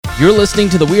You're listening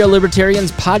to the We Are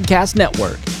Libertarians Podcast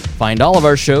Network. Find all of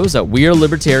our shows at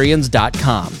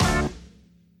wearelibertarians.com.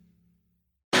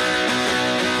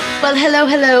 Well,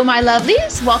 hello, my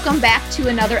lovelies. Welcome back to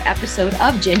another episode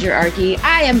of Gingerarchy.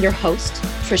 I am your host,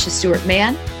 Tricia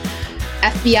Stewart-Mann,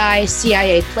 FBI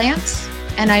CIA plant,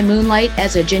 and I moonlight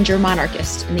as a ginger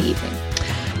monarchist in the evening.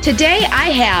 Today, I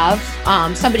have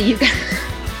somebody you can...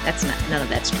 None of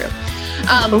that's true.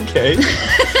 Okay.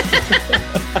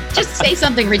 Just say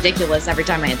something ridiculous every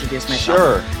time I introduce myself.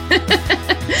 Sure.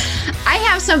 I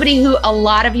have somebody who a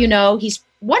lot of you know. He's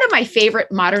one of my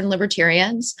favorite modern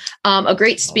libertarians, a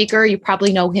great speaker. You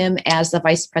probably know him as the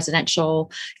vice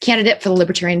presidential candidate for the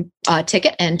Libertarian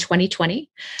ticket in 2020.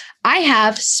 I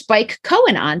have Spike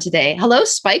Cohen on today. Hello,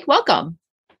 Spike. Welcome.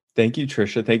 Thank you,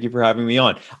 Tricia. Thank you for having me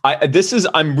on.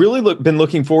 I'm really been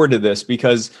looking forward to this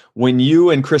because when you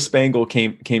and Chris Spangle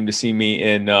came to see me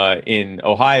in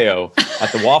Ohio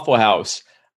at the Waffle House,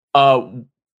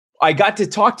 I got to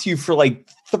talk to you for like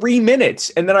 3 minutes,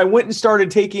 and then I went and started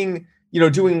doing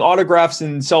autographs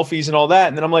and selfies and all that.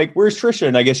 And then I'm like, "Where's Tricia?"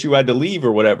 And I guess you had to leave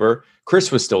or whatever.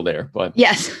 Chris was still there, but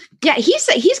yes, yeah, he's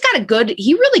got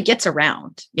he really gets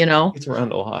around, Gets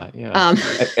around a lot, yeah.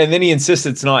 And then he insists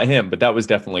it's not him, but that was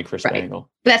definitely Chris Spangle.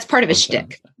 But that's part of his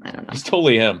shtick. I don't know. It's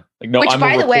totally him. Like, no, Which, I'm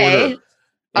by the way, in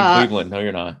Cleveland. No,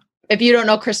 you're not. If you don't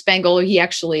know Chris Spangle, he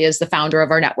actually is the founder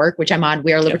of our network, which I'm on.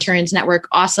 We Are Libertarians Network.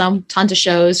 Awesome. Tons of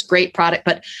shows. Great product.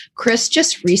 But Chris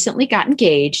just recently got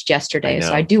engaged yesterday.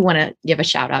 So I do want to give a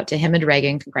shout out to him and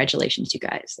Reagan. Congratulations, you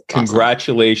guys. That's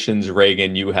Congratulations, awesome.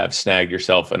 Reagan. You have snagged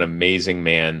yourself an amazing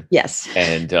man. Yes.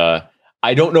 And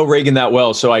I don't know Reagan that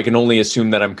well, so I can only assume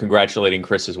that I'm congratulating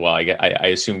Chris as well. I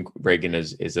assume Reagan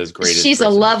is as great as Chris. She's a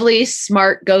lovely,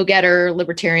 smart, go-getter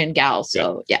libertarian gal.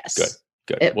 So yes.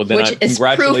 Good. Well, then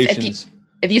congratulations.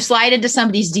 If you slide into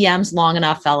somebody's DMs long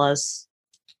enough, fellas,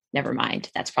 never mind.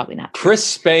 That's probably not true. Chris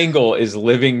Spangle is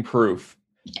living proof.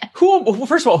 Yeah.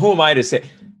 First of all, who am I to say?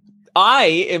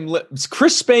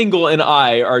 Chris Spangle and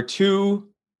I are two.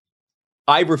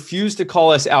 I refuse to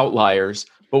call us outliers,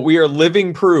 but we are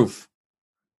living proof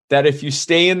that if you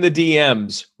stay in the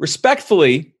DMs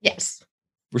respectfully,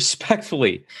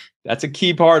 that's a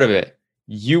key part of it.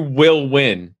 You will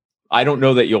win. I don't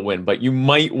know that you'll win, but you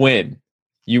might win.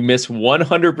 You miss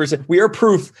 100%. We are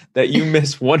proof that you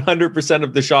miss 100%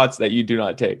 of the shots that you do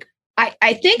not take.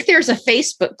 I think there's a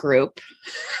Facebook group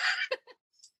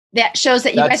that shows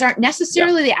that you guys aren't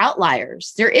necessarily the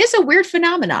outliers. There is a weird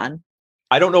phenomenon.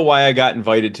 I don't know why I got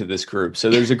invited to this group. So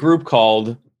there's a group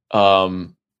called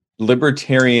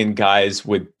Libertarian Guys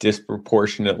with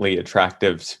Disproportionately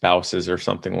Attractive Spouses or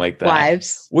something like that.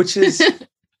 Wives. Which is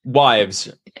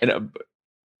wives.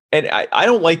 And I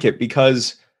don't like it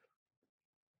because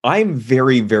I'm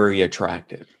very, very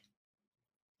attractive.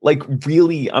 I'm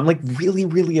really,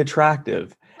 really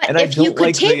attractive. But and if I don't you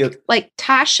could take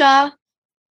Tasha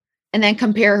and then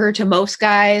compare her to most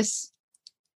guys,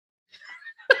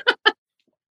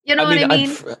 you know what I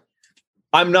mean?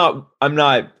 I'm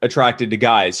not attracted to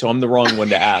guys, so I'm the wrong one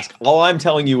to ask. All I'm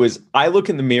telling you is I look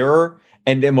in the mirror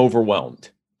and am overwhelmed.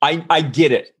 I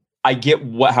get it. I get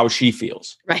how she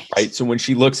feels. Right. So when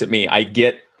she looks at me, I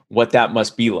get what that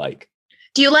must be like.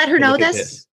 Do you let her know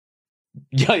this?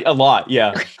 Yeah, a lot.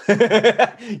 Yeah.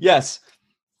 Yes.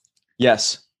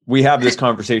 We have this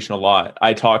conversation a lot.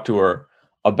 I talk to her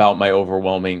about my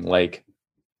overwhelming,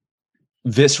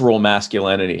 visceral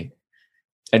masculinity.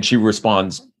 And she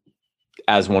responds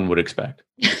as one would expect.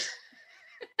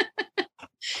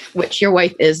 Which your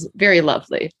wife is very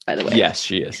lovely, by the way. Yes,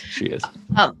 she is.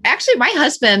 Actually, my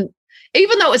husband,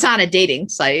 even though it was on a dating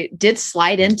site, did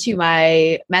slide into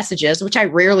my messages, which I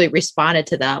rarely responded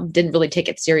to them, didn't really take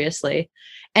it seriously.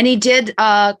 And he did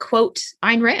quote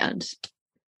Ayn Rand.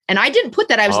 And I didn't put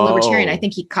that I was a libertarian. I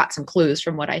think he caught some clues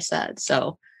from what I said.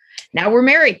 So now we're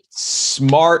married.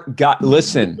 Smart guy.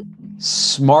 Listen,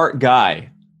 smart guy.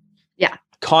 Yeah.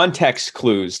 Context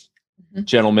clues,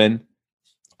 gentlemen.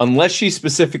 Unless she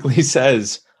specifically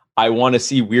says, I want to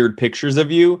see weird pictures of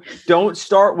you, don't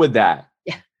start with that.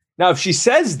 Yeah. Now, if she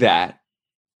says that,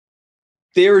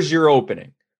 there's your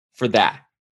opening for that.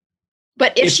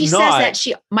 But if she says that,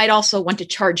 she might also want to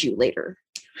charge you later.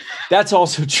 That's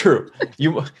also true.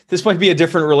 This might be a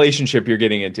different relationship you're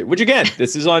getting into, which again,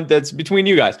 that's between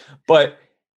you guys. But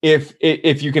if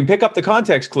you can pick up the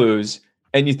context clues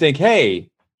and you think, hey,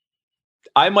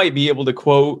 I might be able to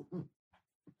quote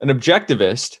an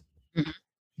objectivist,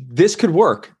 this could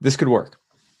work.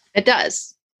 It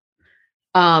does.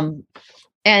 And,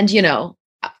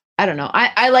 I don't know.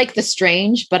 I like the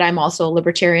strange, but I'm also a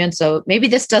libertarian. So maybe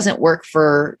this doesn't work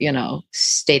for,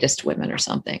 statist women or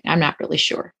something. I'm not really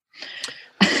sure.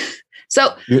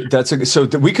 So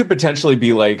we could potentially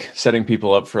be like setting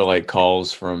people up for like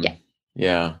calls from,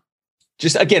 yeah.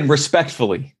 Just again,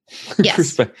 respectfully,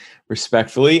 yes.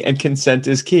 respectfully, and consent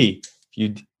is key.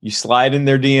 If you slide in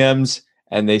their DMs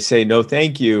and they say, no,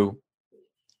 thank you.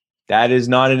 That is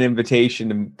not an invitation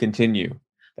to continue.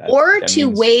 That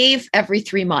means waive every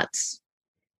 3 months.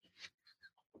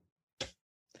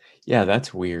 Yeah,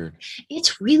 that's weird.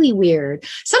 It's really weird.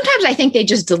 Sometimes I think they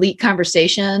just delete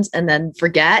conversations and then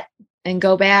forget and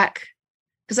go back.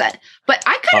 But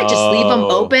I kind of just leave them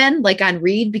open, like on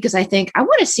read, because I think I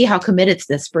want to see how committed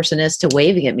this person is to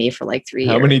waving at me for like 3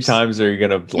 years. How many times are you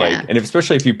going to and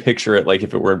especially if you picture it, like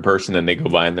if it were in person and they go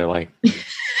by and they're like,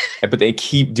 but they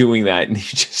keep doing that and you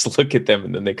just look at them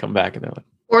and then they come back and they're like.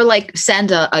 Or like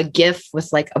send a GIF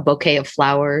with like a bouquet of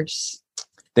flowers.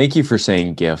 Thank you for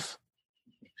saying GIF.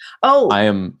 Oh, I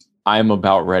am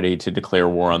about ready to declare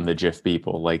war on the GIF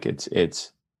people. Like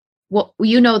it's. Well,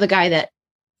 you know, the guy that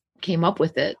came up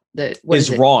with it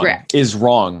is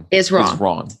wrong.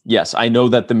 Yes, I know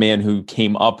that the man who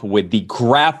came up with the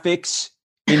graphics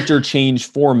interchange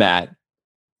format.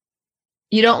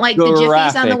 You don't like the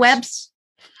jiffies on the webs?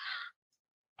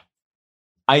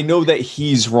 I know that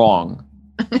he's wrong.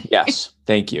 Yes,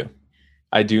 thank you.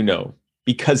 I do know,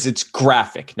 because it's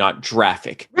graphic, not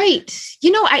graphic. Right.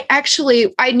 You know,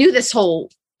 I knew this whole,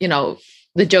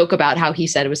 the joke about how he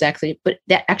said it was actually, but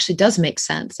that actually does make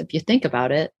sense if you think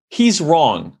about it. He's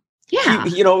wrong. Yeah.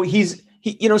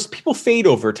 People fade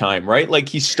over time, right? Like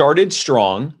he started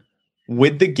strong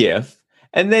with the GIF,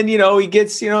 and then, he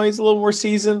gets, he's a little more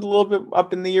seasoned, a little bit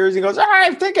up in the years. He goes,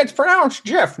 I think it's pronounced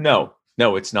GIF. No,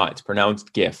 it's not. It's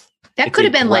pronounced GIF. That could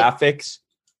have been graphics.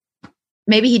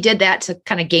 Maybe he did that to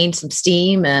kind of gain some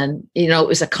steam, and, it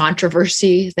was a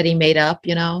controversy that he made up,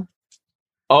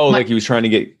 Oh, like he's trying to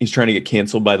get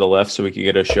canceled by the left so we could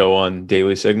get a show on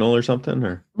Daily Signal or something,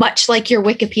 or much like your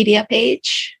Wikipedia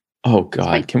page. Oh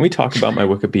God, can we talk about my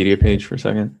Wikipedia page for a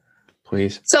second,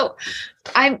 please? So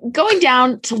I'm going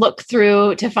down to look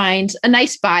through to find a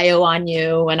nice bio on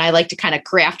you, and I like to kind of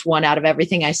craft one out of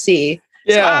everything I see.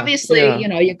 Yeah, so obviously,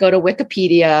 you go to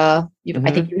Wikipedia.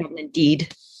 I think you have an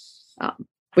Indeed,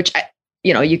 which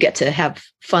you get to have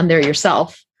fun there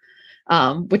yourself,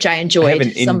 which I enjoyed. I have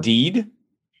an Indeed.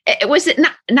 It was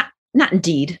not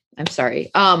Indeed. I'm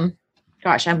sorry.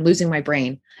 Gosh, I'm losing my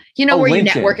brain. Where LinkedIn. You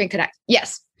network and connect.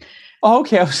 Yes. Oh,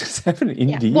 okay. I was just having an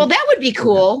Indeed. Yeah. Well, that would be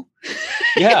cool.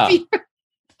 Yeah.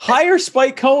 Hire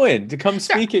Spike Cohen to come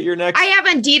speak at your next. I have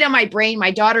Indeed on my brain. My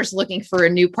daughter's looking for a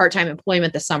new part-time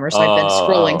employment this summer, so I've been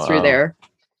scrolling through there.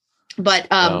 But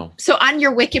so on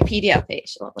your Wikipedia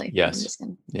page, lovely. Yes.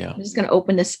 I'm just gonna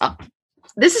open this up.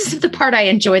 This is the part I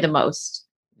enjoy the most.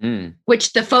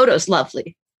 Which the photo's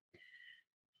lovely.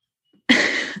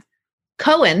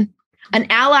 Cohen, an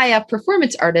ally of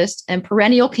performance artist and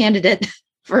perennial candidate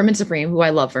Vermin Supreme, who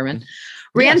I love Vermin,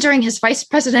 ran during his vice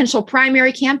presidential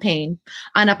primary campaign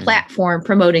on a platform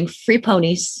promoting free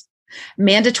ponies,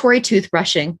 mandatory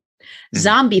toothbrushing,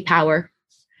 zombie power,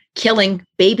 killing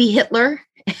baby Hitler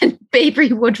and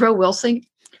baby Woodrow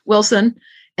Wilson,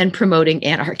 and promoting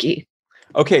anarchy.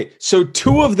 Okay, so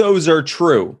 2 of those are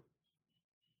true.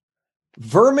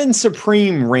 Vermin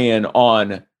Supreme ran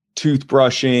on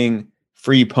toothbrushing,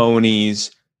 free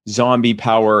ponies, zombie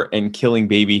power, and killing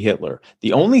baby Hitler.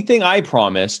 The only thing I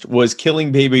promised was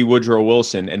killing baby Woodrow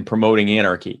Wilson and promoting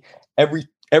anarchy.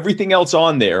 Everything else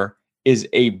on there is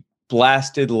a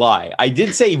blasted lie. I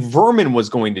did say Vermin was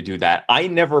going to do that. I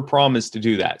never promised to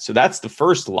do that. So that's the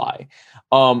first lie.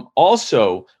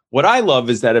 Also, what I love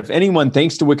is that if anyone,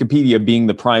 thanks to Wikipedia being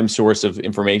the prime source of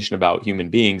information about human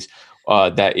beings,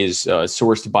 that is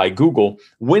sourced by Google,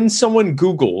 when someone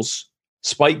Googles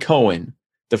Spike Cohen,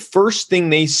 the first thing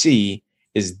they see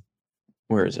is,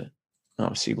 where is it?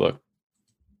 Oh, see, look,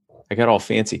 I got all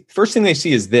fancy. First thing they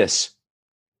see is this.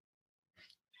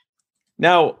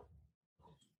 Now,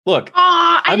 look.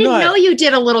 I didn't know you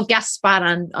did a little guest spot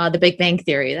on The Big Bang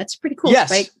Theory. That's pretty cool, yes.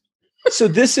 Spike. So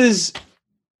this is,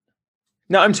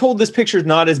 now I'm told this picture is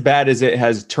not as bad as it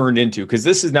has turned into, because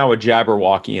this is now a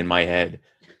Jabberwocky in my head.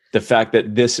 The fact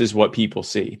that this is what people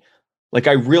see. Like,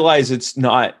 I realize it's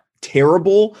not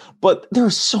terrible, but there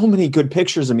are so many good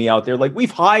pictures of me out there. Like,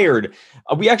 we've hired,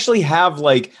 we actually have,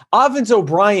 like, Avens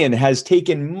O'Brien has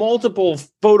taken multiple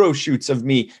photo shoots of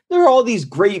me. There are all these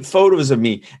great photos of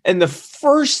me. And the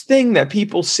first thing that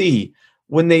people see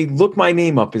when they look my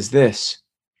name up is this.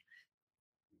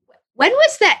 When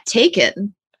was that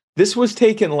taken? This was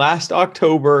taken last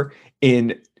October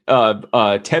in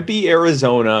Tempe,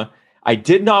 Arizona. I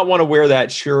did not want to wear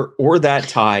that shirt or that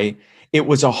tie. It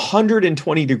was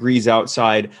 120 degrees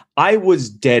outside. I was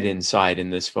dead inside in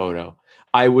this photo.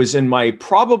 I was in my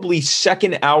probably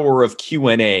second hour of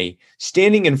Q&A,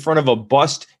 standing in front of a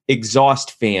bust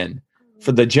exhaust fan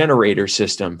for the generator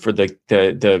system for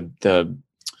the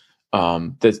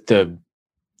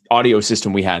audio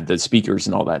system we had, the speakers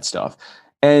and all that stuff.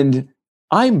 And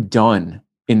I'm done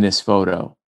in this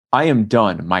photo. I am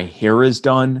done. My hair is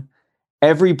done.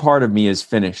 Every part of me is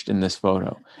finished in this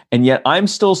photo. And yet I'm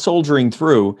still soldiering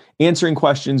through, answering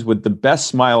questions with the best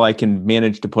smile I can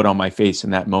manage to put on my face in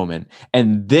that moment.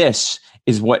 And this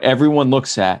is what everyone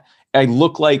looks at. I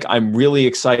look like I'm really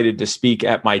excited to speak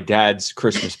at my dad's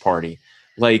Christmas party.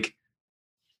 Like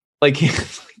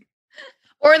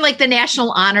or like the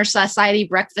National Honor Society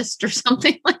breakfast or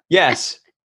something like that. Yes.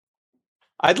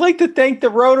 I'd like to thank the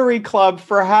Rotary Club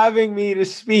for having me to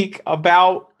speak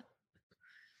about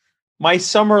my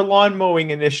summer lawn mowing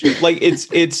initiative. Like it's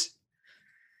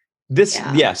this.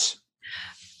 Yeah. Yes.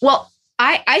 Well,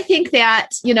 I think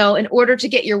that, in order to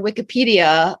get your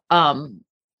Wikipedia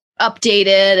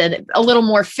updated and a little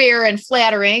more fair and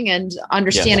flattering and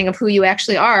understanding of who you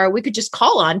actually are, we could just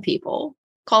call on people,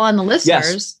 call on the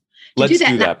listeners. Yes. Let's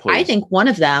do that, please. I think one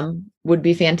of them would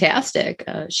be fantastic.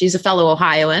 She's a fellow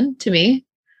Ohioan to me.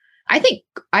 I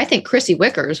think Chrissy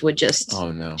Wickers would just,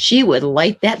 she would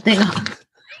light that thing up.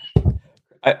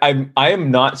 I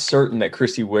am not certain that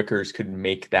Chrissy Wickers could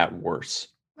make that worse.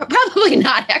 Probably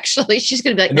not, actually. She's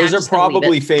going to be like, and those are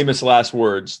probably famous last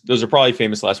words.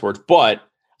 But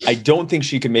I don't think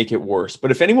she can make it worse. But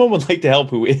if anyone would like to help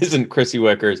who isn't Chrissy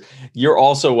Wickers, you're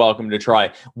also welcome to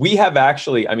try. We have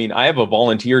actually, I have a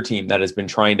volunteer team that has been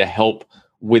trying to help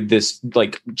with this,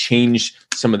 like change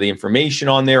some of the information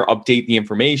on there, update the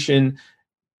information,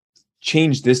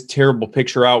 change this terrible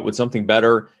picture out with something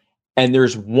better. And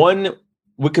there's one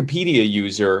Wikipedia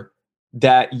user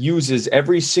that uses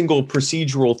every single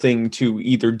procedural thing to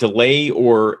either delay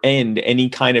or end any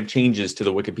kind of changes to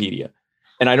the Wikipedia.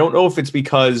 And I don't know if it's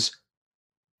because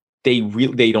they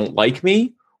don't like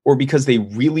me or because they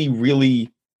maybe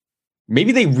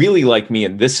they really like me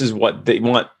and this is what they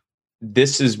want.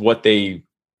 This is what they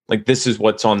like. This is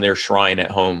what's on their shrine at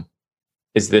home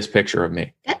is this picture of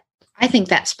me. I think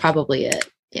that's probably it.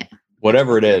 Yeah.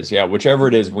 Whatever it is. Yeah. Whichever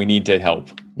it is, we need to help.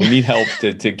 We need help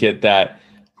to get that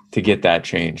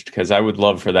changed. Because I would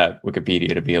love for that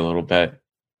Wikipedia to be a little bit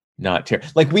not terrible.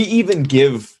 Like we even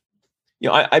give,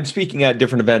 I'm speaking at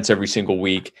different events every single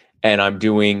week and I'm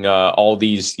doing all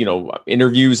these,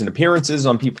 interviews and appearances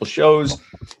on people's shows.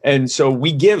 And so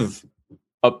we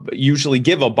usually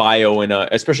give a bio and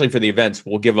especially for the events,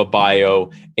 we'll give a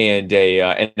bio and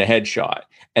a headshot.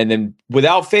 And then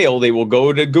without fail, they will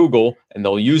go to Google and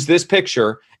they'll use this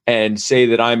picture and say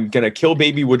that I'm going to kill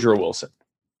baby Woodrow Wilson.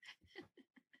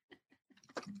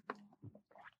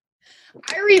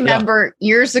 I remember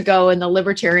years ago in the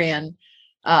libertarian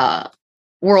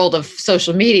world of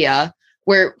social media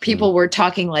where people were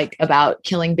talking like about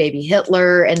killing baby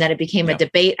Hitler and then it became a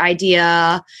debate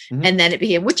idea and then it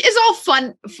became, which is all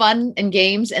fun and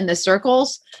games in the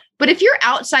circles. But if you're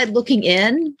outside looking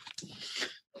in,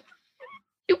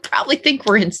 you probably think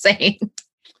we're insane.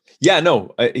 Yeah,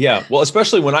 no. Yeah. Well,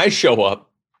 especially when I show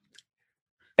up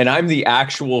and I'm the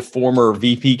actual former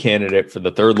VP candidate for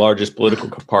the third largest political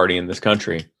party in this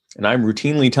country. And I'm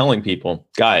routinely telling people,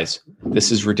 guys, this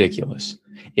is ridiculous.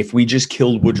 If we just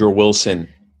killed Woodrow Wilson,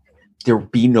 there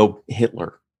would be no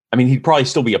Hitler. I mean, he'd probably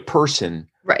still be a person.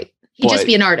 Right. He'd just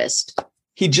be an artist.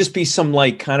 He'd just be some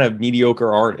like kind of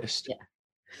mediocre artist. Yeah.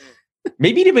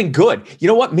 Maybe he'd have been good. You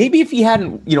know what? Maybe if he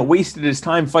hadn't, wasted his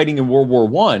time fighting in World War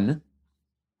I,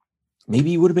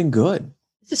 maybe he would have been good.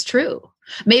 This is true.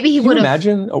 Maybe he would have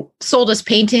sold his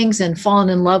paintings and fallen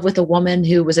in love with a woman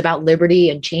who was about liberty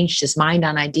and changed his mind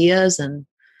on ideas and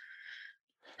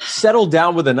settled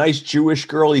down with a nice Jewish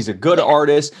girl. He's a good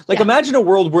artist. Like imagine a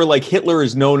world where like Hitler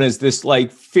is known as this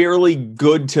like fairly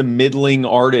good to middling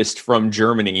artist from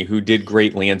Germany who did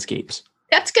great landscapes.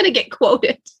 That's going to get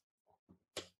quoted.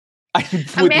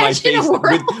 With my face,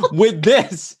 with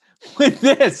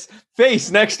this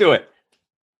face next to it.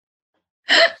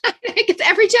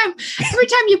 every time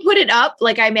you put it up,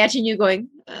 like I imagine you going,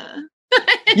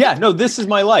 Yeah, no, this is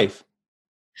my life.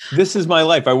 This is my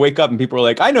life. I wake up and people are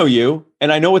like, I know you.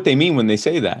 And I know what they mean when they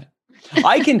say that.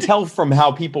 I can tell from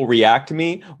how people react to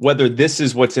me, whether this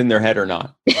is what's in their head or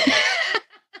not.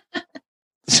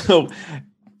 So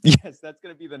yes, that's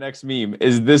going to be the next meme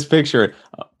is this picture.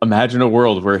 Imagine a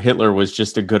world where Hitler was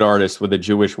just a good artist with a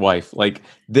Jewish wife. Like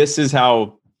this is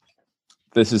how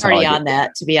already on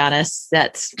that, to be honest.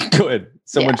 That's good.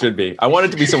 Someone should be. I want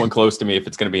it to be someone close to me if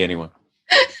it's going to be anyone.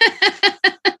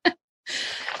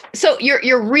 So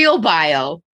your real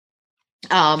bio,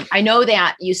 I know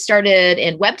that you started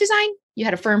in web design. You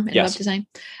had a firm in Yes. web design.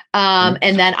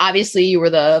 And then obviously you were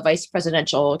the vice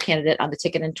presidential candidate on the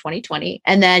ticket in 2020.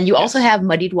 And then you also have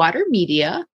Muddied Waters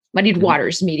Media.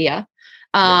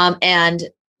 And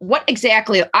what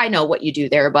exactly, I know what you do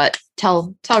there, but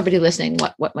tell everybody listening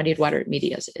what Muddied Water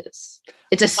Media is.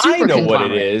 It's a super I know what it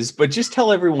conglomerate. is, but just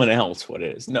tell everyone else what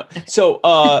it is. No. So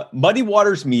Muddy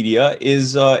Waters Media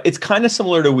is it's kind of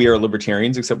similar to We Are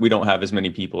Libertarians, except we don't have as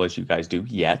many people as you guys do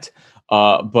yet.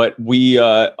 But we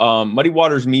Muddy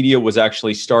Waters Media was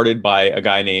actually started by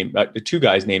two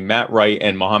guys named Matt Wright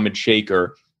and Mohammed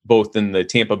Shaker, both in the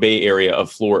Tampa Bay area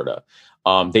of Florida.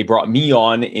 They brought me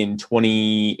on in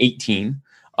 2018.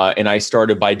 And I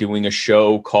started by doing a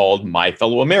show called My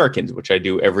Fellow Americans, which I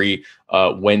do every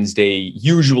Wednesday.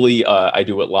 Usually I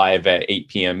do it live at 8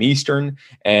 p.m. Eastern.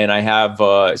 And I have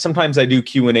sometimes I do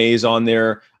Q&As on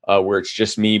there where it's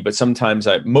just me. But sometimes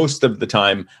most of the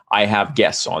time I have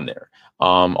guests on there,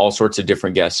 all sorts of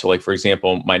different guests. So like, for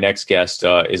example, my next guest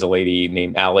is a lady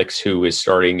named Alex, who is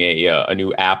starting a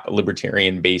new app, a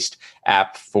libertarian based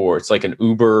app it's like an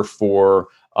Uber for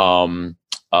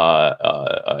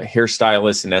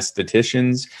hairstylists and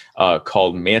estheticians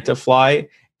called Mantafly.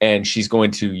 And she's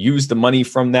going to use the money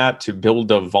from that to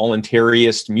build a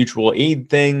voluntarist mutual aid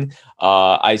thing.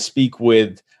 I speak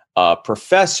with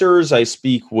professors. I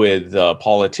speak with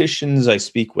politicians. I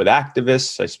speak with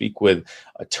activists. I speak with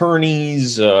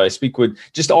attorneys. I speak with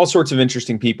just all sorts of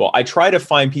interesting people. I try to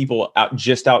find people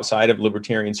just outside of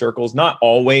libertarian circles, not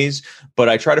always, but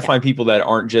I try to find people that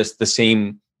aren't just the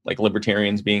same like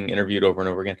libertarians being interviewed over and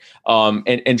over again,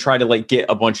 and try to like get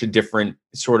a bunch of different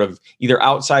sort of either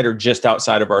outside or just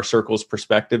outside of our circles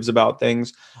perspectives about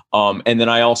things. And then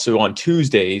I also on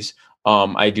Tuesdays,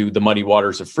 I do the Muddy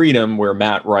Waters of Freedom, where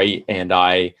Matt Wright and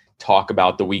I talk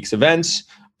about the week's events.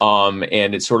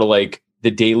 And it's sort of like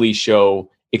the Daily Show,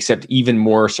 except even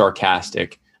more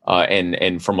sarcastic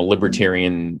and from a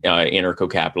libertarian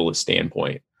anarcho-capitalist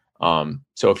standpoint.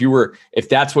 So if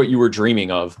that's what you were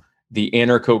dreaming of, the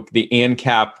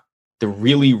ANCAP, the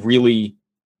really, really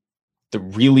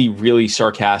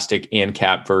sarcastic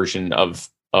ANCAP version of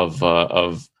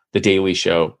the Daily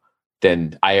Show,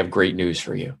 then I have great news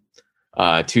for you.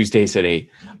 Tuesdays at 8.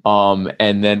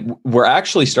 And then we're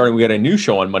actually starting, we got a new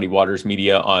show on Muddy Waters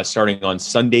Media starting on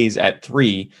Sundays at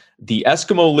 3. The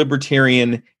Eskimo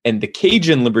Libertarian and the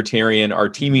Cajun Libertarian are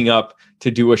teaming up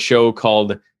to do a show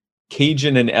called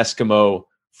Cajun and Eskimo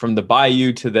from the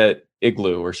Bayou to the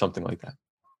Igloo or something like that.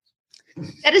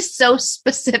 That is so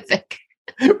specific.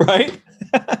 Right?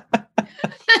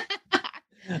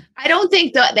 I don't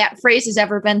think that phrase has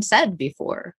ever been said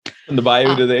before. From the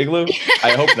Bayou to the Igloo?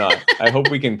 I hope not. I hope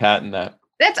we can patent that.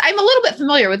 I'm a little bit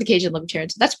familiar with the Cajun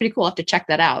Libertarians. So that's pretty cool. I'll have to check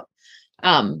that out.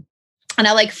 And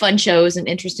I like fun shows and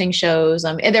interesting shows.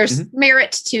 And there's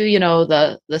merit to,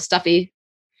 the stuffy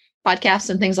podcasts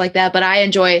and things like that. But I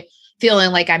enjoy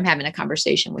feeling like I'm having a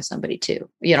conversation with somebody too.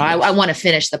 I want to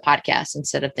finish the podcast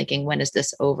instead of thinking, when is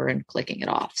this over, and clicking it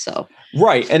off. So,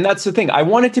 right. And that's the thing. I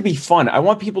want it to be fun. I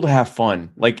want people to have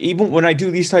fun. Like, even when I do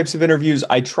these types of interviews,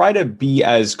 I try to be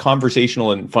as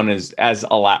conversational and fun as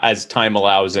time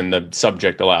allows and the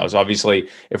subject allows. Obviously,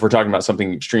 if we're talking about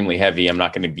something extremely heavy, I'm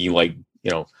not going to be like,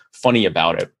 funny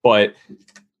about it. But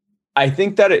I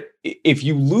think that if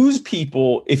you lose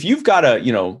people, if you've got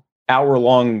a,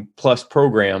 hour-long plus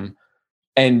program,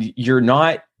 and you're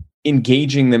not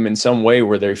engaging them in some way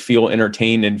where they feel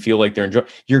entertained and feel like they're enjoying,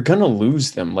 you're going to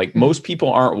lose them. Like, most people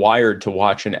aren't wired to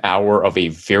watch an hour of a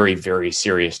very, very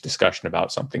serious discussion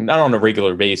about something, not on a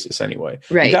regular basis anyway.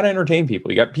 Right. You got to entertain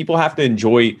people. People have to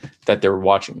enjoy that they're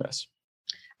watching this.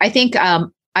 I think, I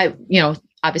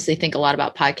obviously think a lot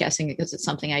about podcasting because it's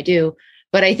something I do.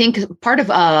 But I think part of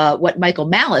what Michael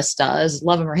Malice does,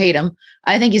 love him or hate him,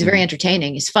 I think he's very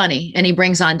entertaining. He's funny, and he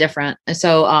brings on different. And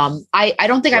so I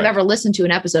don't think I've ever listened to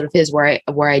an episode of his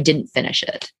where I didn't finish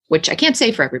it, which I can't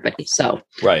say for everybody. So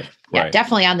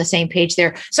definitely on the same page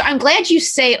there. So I'm glad you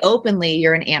say openly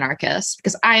you're an anarchist,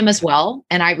 because I am as well,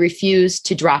 and I refuse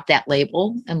to drop that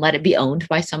label and let it be owned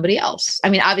by somebody else. I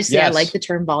mean, obviously, I like the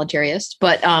term voluntarist,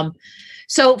 but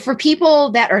so for people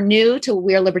that are new to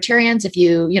We Are Libertarians, if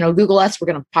you Google us, we're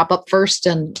going to pop up first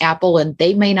in Apple, and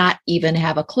they may not even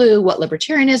have a clue what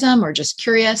libertarianism, or just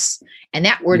curious. And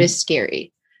that word is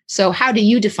scary. So how do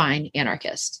you define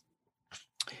anarchist?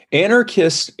 An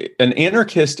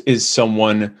anarchist is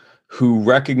someone who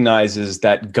recognizes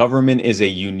that government is a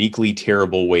uniquely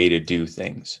terrible way to do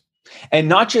things. And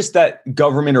not just that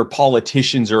government or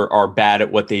politicians are bad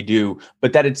at what they do,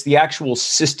 but that it's the actual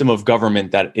system of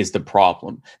government that is the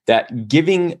problem. That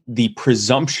giving the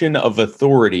presumption of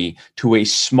authority to a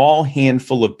small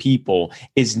handful of people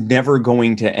is never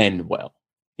going to end well.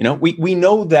 We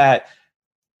know that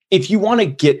if you want to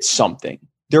get something,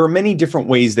 there are many different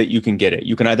ways that you can get it.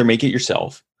 You can either make it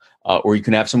yourself, or you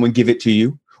can have someone give it to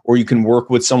you, or you can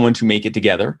work with someone to make it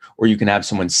together, or you can have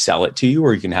someone sell it to you,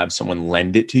 or you can have someone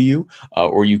lend it to you,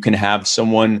 or you can have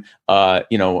someone, lend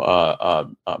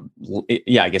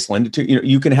it to you.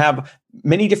 You can have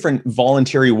many different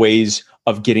voluntary ways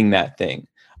of getting that thing.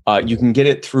 You can get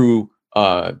it through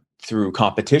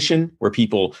competition, where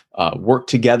people work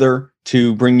together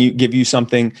to give you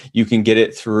something. You can get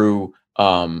it through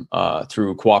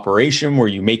cooperation, where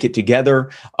you make it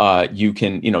together. You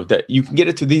can get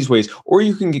it through these ways, or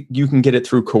you can get it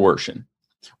through coercion,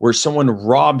 where someone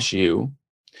robs you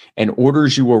and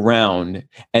orders you around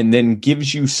and then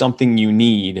gives you something you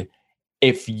need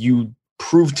if you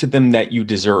prove to them that you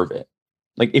deserve it.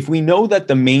 Like, if we know that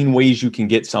the main ways you can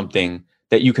get something,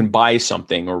 that you can buy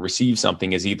something or receive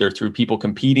something, is either through people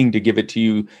competing to give it to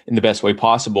you in the best way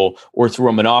possible, or through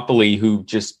a monopoly who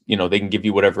just, they can give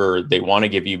you whatever they want to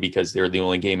give you because they're the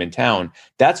only game in town.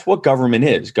 That's what government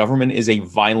is. Government is a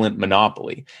violent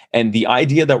monopoly. And the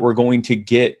idea that we're going to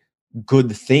get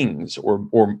good things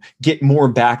or get more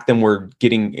back than we're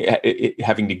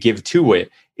having to give to it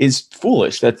is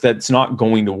foolish. That's not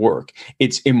going to work.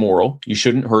 It's immoral. You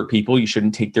shouldn't hurt people. You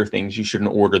shouldn't take their things. You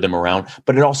shouldn't order them around,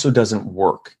 but it also doesn't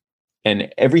work.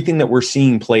 And everything that we're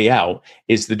seeing play out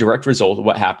is the direct result of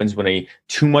what happens when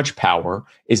too much power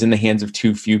is in the hands of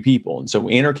too few people. And so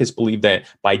anarchists believe that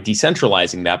by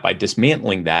decentralizing that, by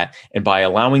dismantling that, and by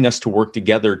allowing us to work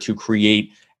together to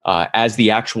create as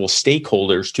the actual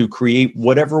stakeholders, to create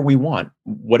whatever we want,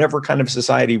 whatever kind of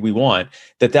society we want,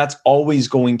 that's always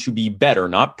going to be better,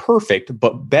 not perfect,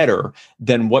 but better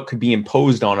than what could be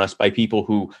imposed on us by people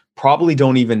who probably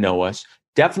don't even know us,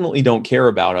 definitely don't care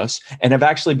about us, and have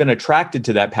actually been attracted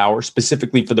to that power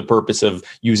specifically for the purpose of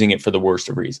using it for the worst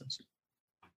of reasons.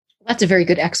 That's a very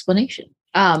good explanation.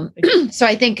 So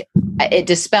I think it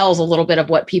dispels a little bit of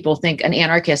what people think an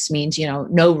anarchist means,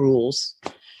 no rules.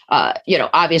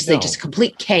 Obviously just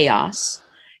complete chaos.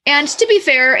 And to be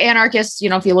fair, anarchists,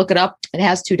 if you look it up, it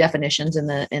has two definitions in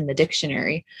the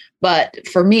dictionary. But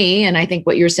for me, and I think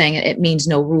what you're saying, it means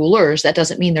no rulers. That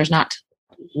doesn't mean there's not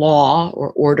law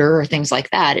or order or things like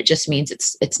that. It just means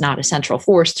it's not a central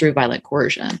force through violent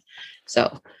coercion.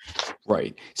 So,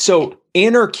 right. So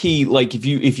anarchy, like if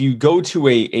you go to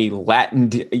a Latin,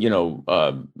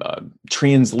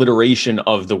 transliteration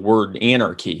of the word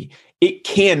anarchy, it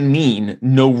can mean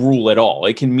no rule at all.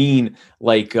 It can mean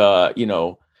like, I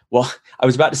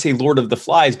was about to say Lord of the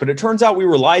Flies, but it turns out we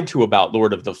were lied to about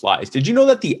Lord of the Flies. Did you know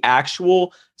that the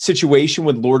actual situation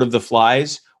with Lord of the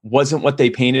Flies wasn't what they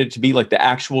painted it to be? Like, the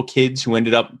actual kids who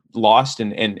ended up lost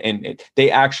and they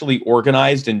actually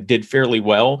organized and did fairly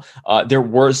well. There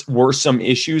were some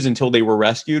issues until they were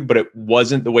rescued, but it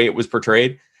wasn't the way it was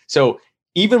portrayed. So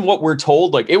even what we're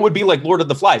told, like, it would be like Lord of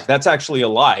the Flies, that's actually a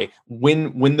lie.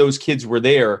 When those kids were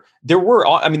there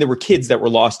were kids that were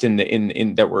lost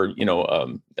that were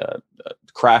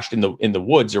crashed in the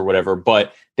woods or whatever,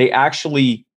 but they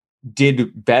actually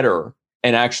did better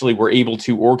and actually were able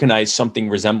to organize something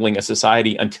resembling a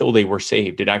society until they were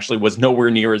saved. It actually was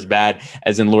nowhere near as bad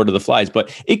as in Lord of the Flies,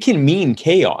 but it can mean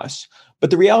chaos.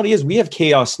 But the reality is we have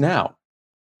chaos now.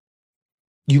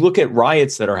 You look at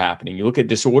riots that are happening, you look at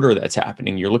disorder that's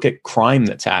happening, you look at crime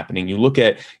that's happening, you look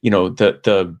at,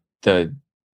 the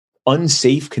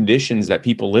unsafe conditions that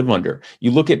people live under. You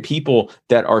look at people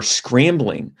that are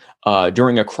scrambling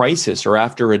during a crisis or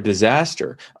after a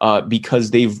disaster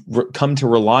because they've come to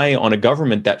rely on a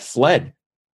government that fled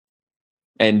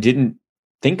and didn't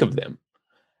think of them.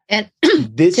 And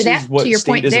this is what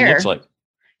statism looks like.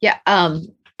 Yeah.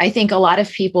 I think a lot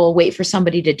of people wait for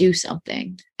somebody to do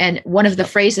something. And one of the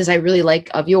phrases I really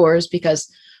like of yours,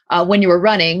 because when you were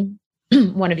running,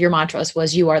 one of your mantras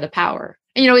was, "You are the power."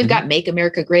 And, we've got "Make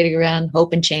America Great Again,"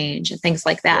 "Hope and Change," and things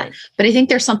like that. Right. But I think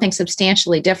there's something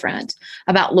substantially different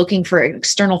about looking for an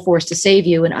external force to save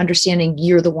you and understanding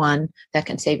you're the one that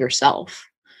can save yourself.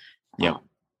 Yeah.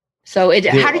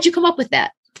 How did you come up with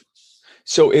that?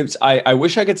 So I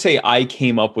wish I could say I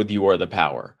came up with "You Are the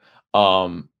Power."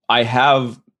 "You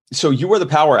Are the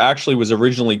Power" actually was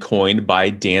originally coined by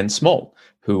Dan Smolt,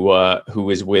 who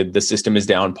is with the System Is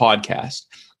Down podcast.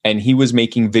 And he was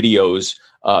making videos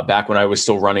back when I was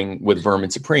still running with Vermin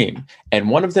Supreme. And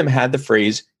one of them had the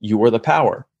phrase, "You are the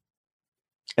power."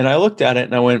 And I looked at it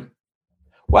and I went,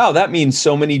 wow, that means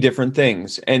so many different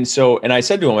things. And I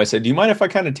said to him, I said, do you mind if I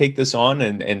kind of take this on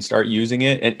and start using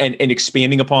it and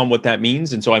expanding upon what that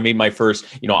means? And so I made my first,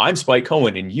 I'm Spike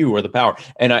Cohen and you are the power.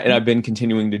 And I've been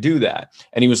continuing to do that.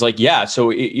 And he was like, yeah. So,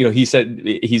 he said,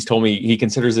 he's told me he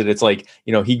considers it's like,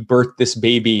 he birthed this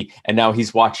baby and now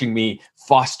he's watching me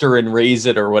foster and raise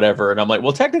it or whatever. And I'm like,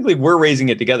 well, technically we're raising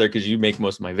it together because you make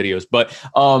most of my videos. But,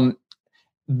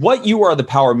 what you are the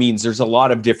power means there's a lot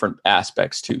of different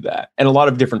aspects to that and a lot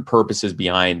of different purposes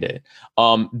behind it.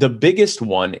 The biggest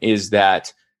one is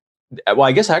that, well,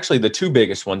 I guess actually the two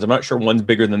biggest ones, I'm not sure one's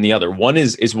bigger than the other. One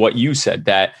is what you said,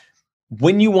 that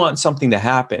when you want something to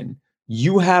happen,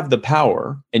 you have the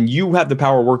power and you have the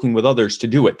power working with others to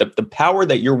do it. The power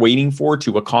that you're waiting for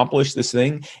to accomplish this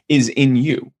thing is in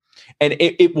you. And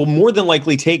it will more than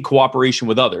likely take cooperation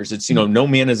with others. It's, no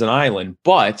man is an island,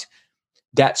 but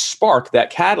that spark, that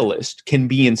catalyst can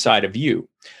be inside of you.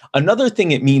 Another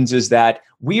thing it means is that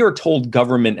we are told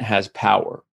government has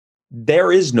power.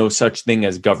 There is no such thing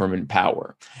as government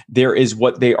power. There is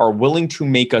what they are willing to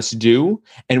make us do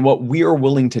and what we are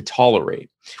willing to tolerate.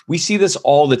 We see this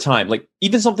all the time, like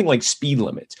even something like speed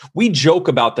limits. We joke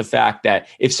about the fact that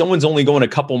if someone's only going a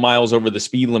couple miles over the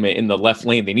speed limit in the left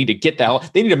lane, they need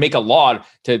to make a law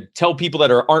to tell people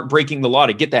that aren't breaking the law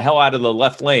to get the hell out of the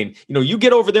left lane. You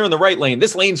get over there in the right lane.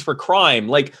 This lane's for crime.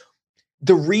 Like,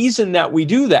 the reason that we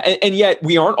do that, and yet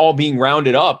we aren't all being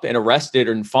rounded up and arrested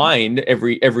and fined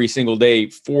every single day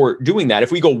for doing that.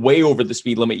 If we go way over the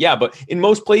speed limit, yeah, but in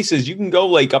most places you can go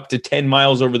like up to 10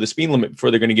 miles over the speed limit before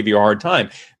they're going to give you a hard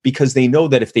time, because they know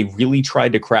that if they really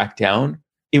tried to crack down,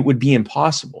 it would be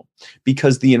impossible,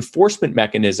 because the enforcement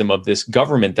mechanism of this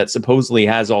government that supposedly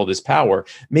has all this power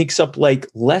makes up like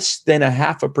less than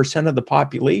 0.5% of the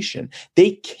population.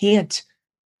 They can't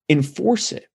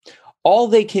enforce it. All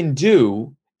they can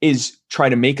do is try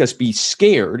to make us be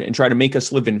scared and try to make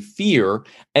us live in fear,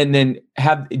 and then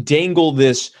dangle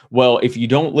this, well, if you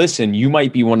don't listen, you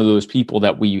might be one of those people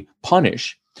that we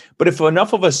punish. But if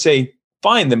enough of us say,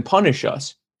 fine, then punish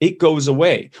us, it goes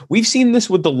away. We've seen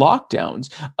this with the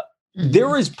lockdowns.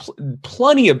 There is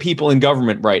plenty of people in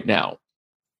government right now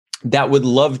that would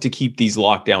love to keep these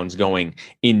lockdowns going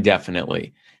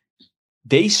indefinitely.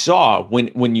 They saw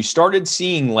when you started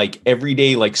seeing like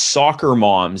everyday like soccer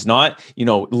moms, not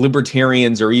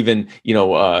libertarians or even freedom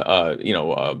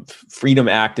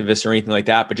activists or anything like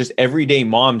that, but just everyday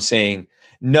moms saying,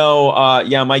 no,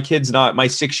 my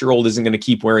 6-year-old isn't going to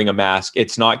keep wearing a mask.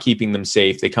 It's not keeping them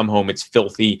safe. They come home, it's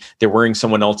filthy. They're wearing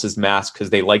someone else's mask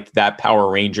because they liked that Power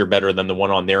Ranger better than the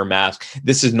one on their mask.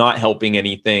 This is not helping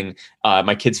anything.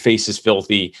 My kid's face is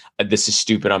filthy. This is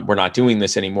stupid. We're not doing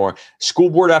this anymore. School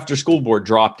board after school board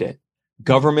dropped it.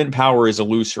 Government power is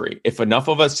illusory. If enough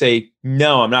of us say,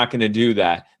 no, I'm not going to do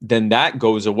that, then that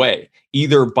goes away,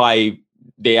 either by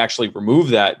they actually remove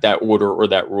that order or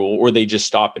that rule, or they just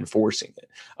stop enforcing it.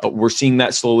 We're seeing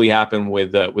that slowly happen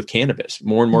with cannabis.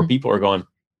 More and more people are going,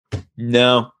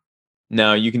 no,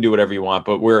 you can do whatever you want.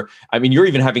 But you're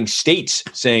even having states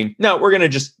saying, no, we're going to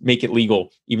just make it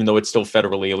legal, even though it's still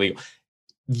federally illegal.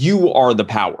 You are the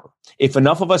power. If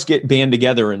enough of us get band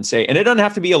together and say, and it doesn't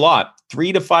have to be a lot,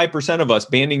 3 to 5% of us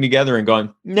banding together and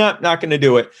going, no, not going to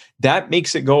do it, that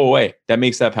makes it go away. That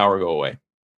makes that power go away.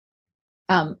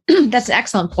 That's an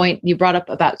excellent point you brought up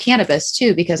about cannabis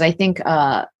too, because I think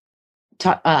I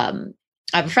have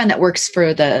a friend that works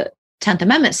for the 10th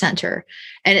Amendment Center,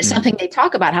 and it's something they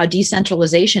talk about, how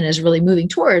decentralization is really moving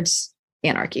towards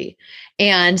anarchy.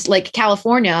 And like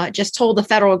California just told the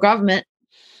federal government,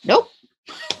 nope,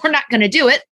 we're not going to do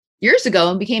it, years ago,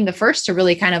 and became the first to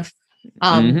really kind of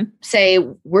say,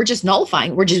 we're just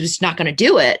nullifying, we're just not going to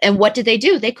do it. And what did they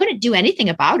do? They couldn't do anything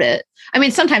about it. I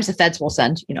mean, sometimes the feds will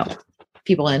send,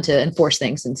 people in to enforce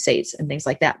things in states and things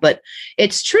like that. But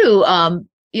it's true.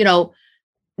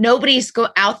 Nobody's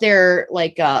out there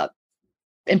like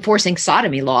enforcing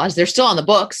sodomy laws. They're still on the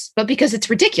books, but because it's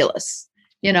ridiculous,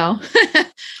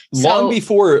 Long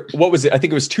before, what was it? I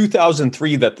think it was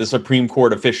 2003 that the Supreme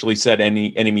Court officially said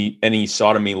any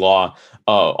sodomy law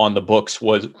on the books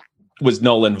was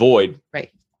null and void.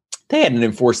 Right. They hadn't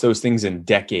enforced those things in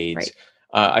decades. Right.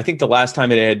 I think the last time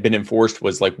it had been enforced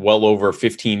was like well over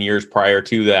 15 years prior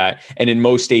to that. And in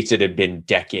most states, it had been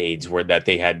decades where that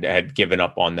they had given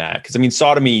up on that. Because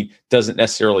sodomy doesn't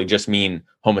necessarily just mean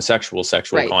homosexual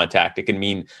sexual contact. It can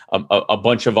mean a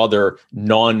bunch of other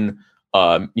not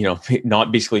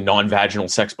basically non-vaginal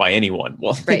sex by anyone.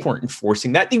 Well, they weren't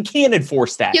enforcing that. You can't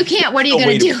enforce that. You can't. What are you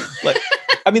going to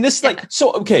do? This is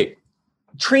okay.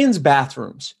 Trans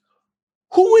bathrooms.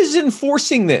 Who is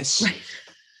enforcing this? Right.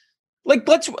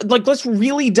 Let's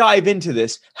really dive into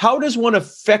this. How does one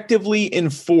effectively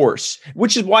enforce,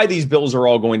 which is why these bills are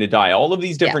all going to die. All of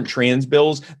these different trans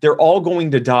bills, they're all going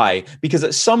to die because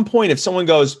at some point, if someone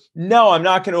goes, no, I'm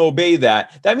not going to obey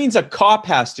that, that means a cop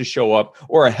has to show up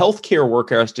or a healthcare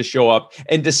worker has to show up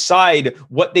and decide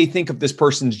what they think of this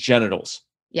person's genitals.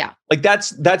 Yeah. Like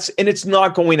that's, and it's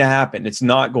not going to happen. It's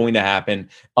not going to happen.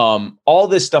 All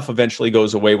this stuff eventually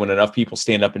goes away when enough people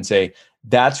stand up and say,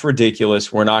 that's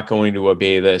ridiculous. We're not going to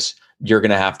obey this. You're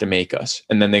going to have to make us.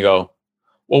 And then they go,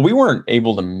 well, we weren't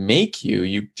able to make you.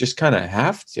 You just kind of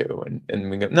have to.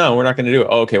 And we go, no, we're not going to do it.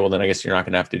 Oh, okay. Well, then I guess you're not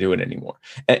going to have to do it anymore.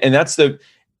 And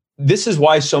this is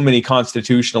why so many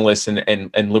constitutionalists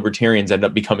and libertarians end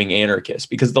up becoming anarchists,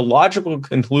 because the logical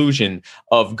conclusion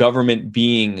of government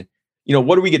being,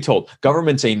 what do we get told?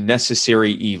 Government's a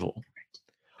necessary evil,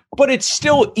 but it's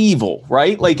still evil,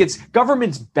 right? Like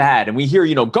government's bad. And we hear,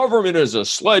 government is a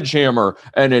sledgehammer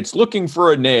and it's looking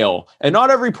for a nail and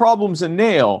not every problem's a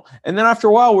nail. And then after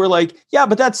a while we're like, yeah,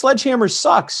 but that sledgehammer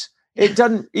sucks. It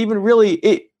doesn't even really,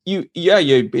 it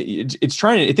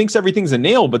thinks everything's a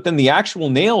nail, but then the actual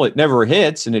nail, it never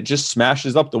hits and it just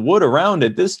smashes up the wood around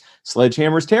it. This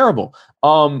sledgehammer's terrible.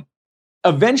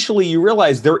 Eventually you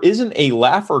realize there isn't a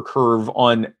Laffer curve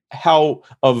on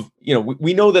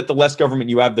we know that the less government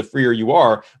you have, the freer you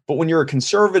are. But when you're a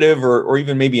conservative or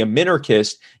even maybe a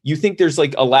minarchist, you think there's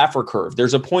like a Laffer curve.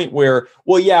 There's a point where,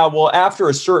 after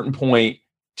a certain point,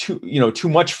 too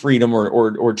much freedom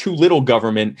or too little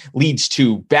government leads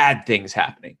to bad things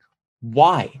happening.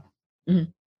 Why? Mm-hmm.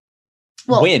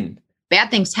 Well, when? Bad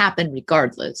things happen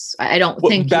regardless. I don't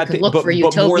think you could look for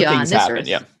utopia on this earth.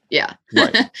 Yeah.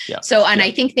 Right. Yeah. So, and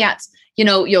I think that's,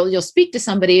 you'll speak to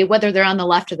somebody, whether they're on the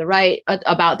left or the right,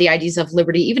 about the ideas of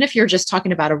liberty, even if you're just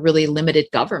talking about a really limited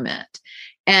government.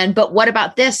 But what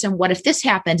about this? And what if this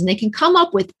happened? And they can come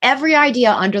up with every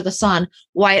idea under the sun,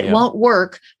 why it won't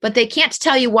work, but they can't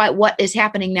tell you why what is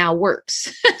happening now works.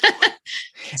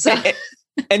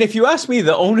 And if you ask me,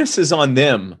 the onus is on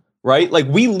them, right? Like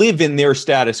we live in their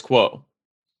status quo.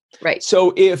 Right.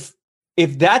 So if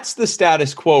that's the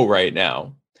status quo right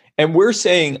now, and we're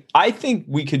saying, I think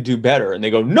we could do better. And they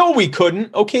go, no, we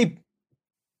couldn't. Okay,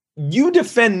 you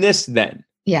defend this then.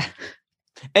 Yeah.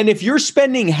 And if you're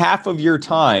spending half of your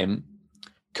time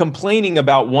complaining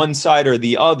about one side or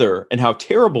the other and how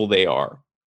terrible they are,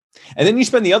 and then you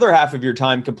spend the other half of your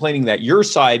time complaining that your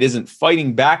side isn't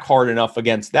fighting back hard enough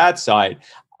against that side,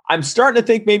 I'm starting to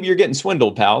think maybe you're getting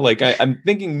swindled, pal. Like I'm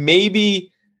thinking maybe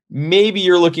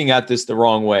you're looking at this the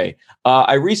wrong way.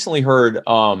 I recently heard...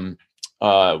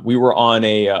 we were on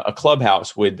a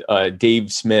clubhouse with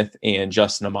Dave Smith and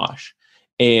Justin Amash.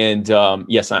 And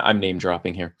yes, I'm name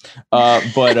dropping here.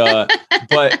 But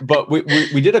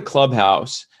we did a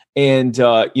clubhouse and,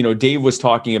 Dave was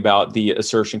talking about the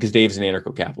assertion, because Dave's an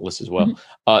anarcho-capitalist as well,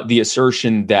 the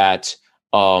assertion that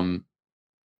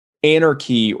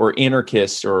anarchy or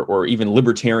anarchists or even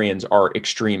libertarians are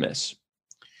extremists.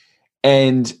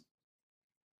 And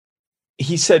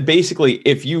he said, basically,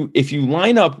 if you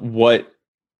line up what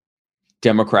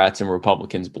Democrats and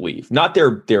Republicans believe, not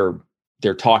their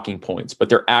talking points, but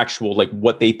their actual, like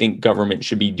what they think government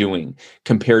should be doing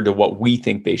compared to what we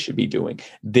think they should be doing,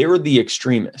 they're the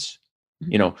extremists.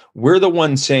 We're the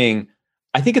ones saying,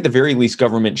 I think at the very least,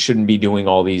 government shouldn't be doing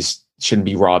all these, shouldn't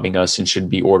be robbing us and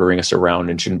shouldn't be ordering us around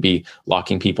and shouldn't be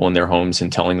locking people in their homes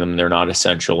and telling them they're not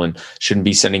essential and shouldn't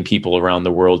be sending people around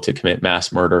the world to commit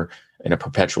mass murder in a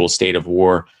perpetual state of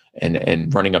war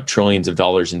and running up trillions of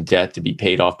dollars in debt to be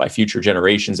paid off by future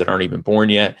generations that aren't even born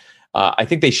yet. I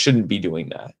think they shouldn't be doing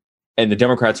that. And the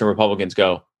Democrats and Republicans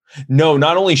go, no,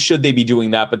 not only should they be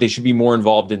doing that, but they should be more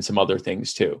involved in some other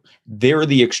things too. They're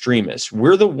the extremists.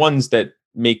 We're the ones that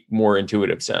make more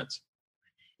intuitive sense.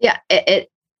 Yeah.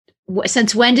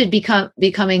 Since when did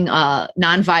becoming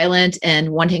nonviolent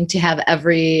and wanting to have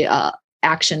every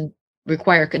action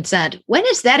require consent? When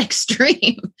is that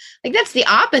extreme? Like that's the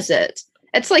opposite.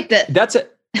 It's like That's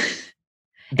it.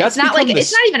 It's not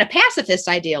even a pacifist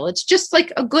ideal. It's just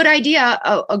like a good idea,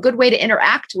 a good way to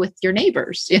interact with your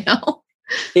neighbors,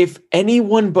 If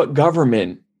anyone but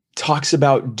government talks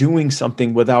about doing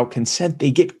something without consent,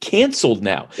 they get canceled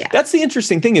now. Yeah. That's the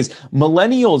interesting thing is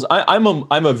millennials.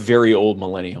 I'm a very old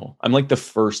millennial. I'm like the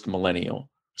first millennial.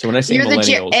 So when I say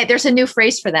millennials, there's a new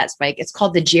phrase for that, Spike. It's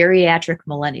called the geriatric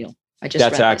millennial.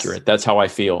 That's accurate. That's how I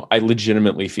feel. I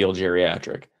legitimately feel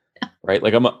geriatric. Right.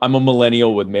 Like I'm a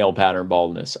millennial with male pattern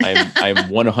baldness. I'm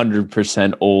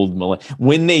 100% old millennial.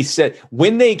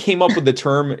 When they came up with the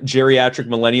term geriatric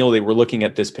millennial, they were looking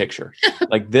at this picture.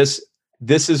 Like this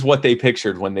is what they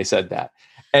pictured when they said that.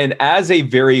 And as a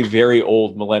very, very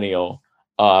old millennial,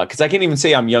 because I can't even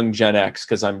say I'm young Gen X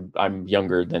because I'm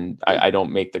younger than I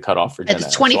don't make the cutoff for Gen X.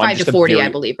 It's 25 to 40, I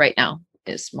believe, right now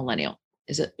is millennial.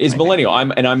 Is it? Is millennial.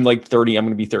 I'm like 30. I'm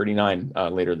going to be 39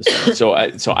 later this year.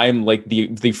 So I'm like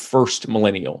the first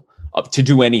millennial to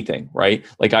do anything, right?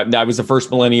 Like I was the first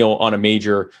millennial on a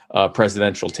major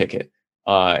presidential ticket,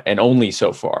 and only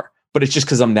so far. But it's just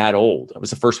because I'm that old. I was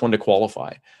the first one to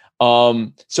qualify.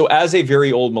 So as a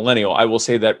very old millennial, I will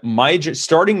say that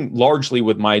starting largely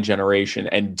with my generation,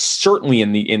 and certainly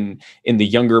in the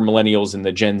younger millennials and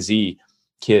the Gen Z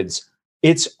kids,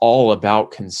 it's all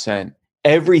about consent.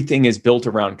 Everything is built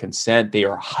around consent. They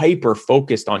are hyper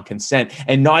focused on consent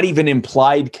and not even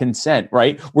implied consent,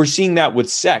 right? We're seeing that with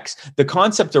sex. The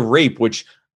concept of rape, which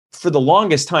for the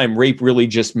longest time, rape really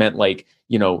just meant like,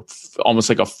 almost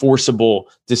like a forcible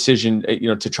decision,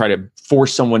 to try to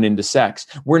force someone into sex.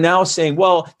 We're now saying,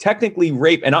 well, technically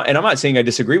rape, and I'm not saying I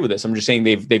disagree with this. I'm just saying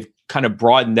they've kind of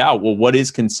broadened out. Well, what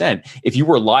is consent? If you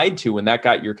were lied to and that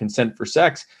got your consent for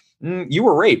sex, you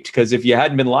were raped, because if you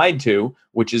hadn't been lied to,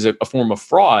 which is a form of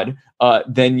fraud,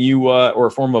 then you or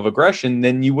a form of aggression,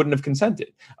 then you wouldn't have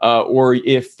consented. Or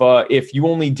if you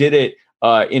only did it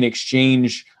in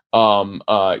exchange,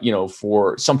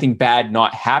 for something bad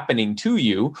not happening to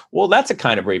you, well, that's a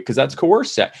kind of rape because that's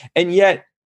coerced sex. And yet,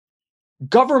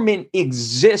 government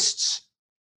exists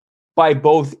by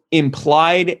both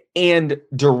implied and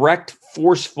direct,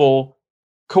 forceful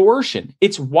coercion.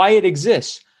 It's why it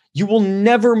exists. You will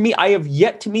never meet, I have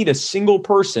yet to meet a single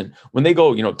person when they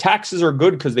go, taxes are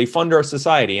good because they fund our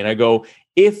society. And I go,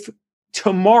 if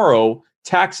tomorrow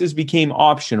taxes became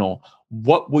optional,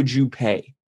 what would you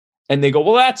pay? And they go,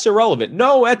 well, that's irrelevant.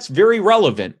 No, that's very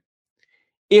relevant.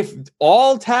 If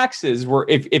all taxes were,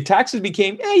 if taxes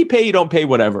became, you pay, you don't pay,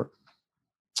 whatever.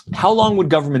 How long would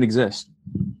government exist?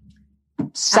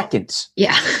 Seconds.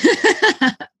 Yeah.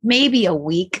 Maybe a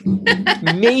week.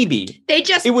 Maybe. They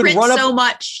just print so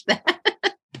much.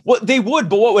 Well, they would,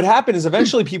 but what would happen is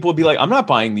eventually people would be like, I'm not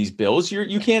buying these bills.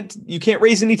 You can't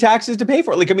raise any taxes to pay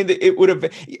for it. Like, I mean, it would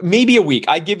have maybe a week.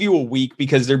 I give you a week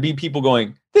because there'd be people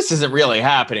going, this isn't really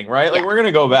happening, right? Like, we're going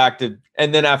to go back to,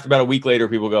 and then after about a week later,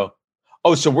 people go,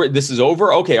 oh, so this is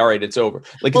over? Okay, all right, it's over.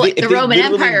 Like, well, the Roman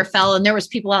Empire fell, and there was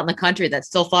people out in the country that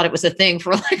still thought it was a thing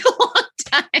for like a long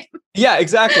time. Yeah,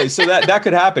 exactly. So that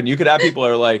could happen. You could have people that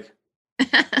are like,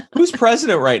 who's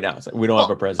president right now? It's like, we don't have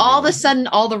a president. All of a sudden,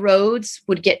 all the roads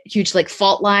would get huge, like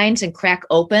fault lines and crack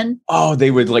open. Oh,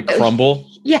 they would like crumble.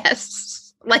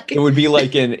 Yes, like it would be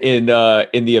like in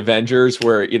the Avengers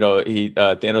where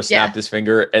Thanos snapped his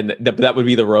finger, and that would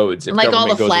be the roads. If like all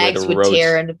the flags would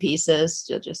tear into pieces.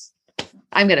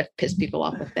 I'm gonna piss people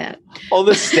off with that. All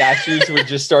the statues would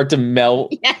just start to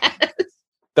melt. Yes.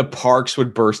 The parks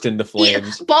would burst into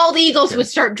flames. Yeah. Bald eagles would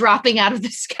start dropping out of the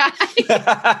sky.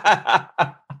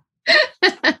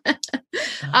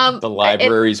 The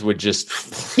libraries would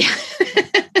just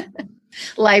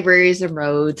libraries and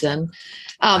roads and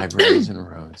libraries and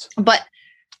roads. But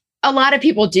a lot of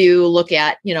people do look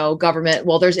at, government.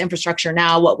 Well, there's infrastructure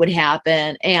now. What would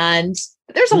happen? And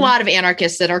there's a lot of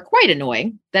anarchists that are quite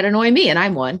annoying, that annoy me, and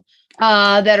I'm one,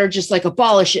 that are just like,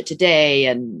 abolish it today.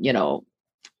 And,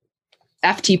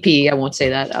 FTP. I won't say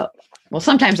that. Well,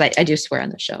 sometimes I do swear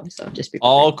on the show. So just be prepared.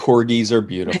 All corgis are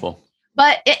beautiful.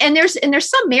 But, and there's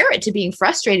some merit to being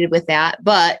frustrated with that,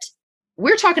 but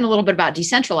we're talking a little bit about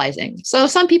decentralizing. So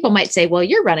some people might say, well,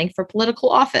 you're running for political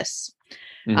office.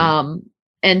 Mm-hmm.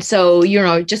 And so,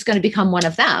 just going to become one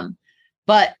of them.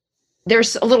 But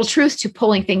there's a little truth to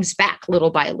pulling things back little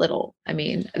by little. I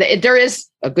mean, there is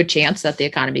a good chance that the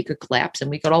economy could collapse and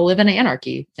we could all live in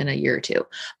anarchy in a year or two,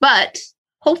 but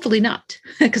hopefully not,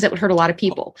 because that would hurt a lot of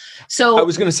people. So I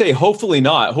was going to say, hopefully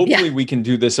not. Hopefully we can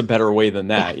do this a better way than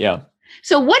that. Yeah.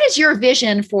 So what is your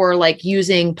vision for like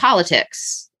using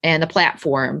politics and the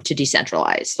platform to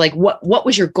decentralize? Like what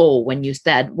was your goal when you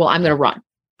said, well, I'm going to run?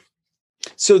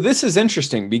 So this is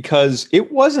interesting because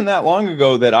it wasn't that long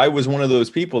ago that I was one of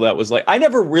those people that was like, I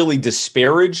never really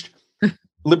disparaged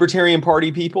Libertarian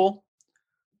Party people,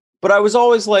 but I was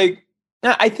always like,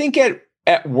 I think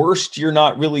at worst, you're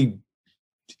not doing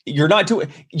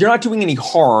any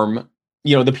harm.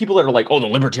 The people that are like, oh, the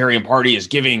Libertarian Party is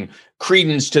giving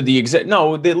credence to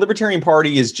no, the Libertarian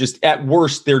Party is just, at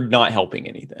worst, they're not helping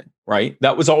anything, right?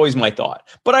 That was always my thought.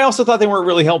 But I also thought they weren't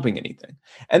really helping anything.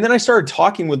 And then I started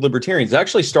talking with libertarians. It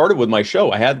actually started with my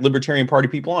show. I had Libertarian Party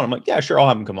people on. I'm like, yeah, sure, I'll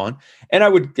have them come on. And I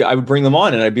would bring them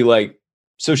on and I'd be like,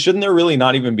 so shouldn't there really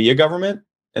not even be a government?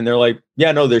 And they're like,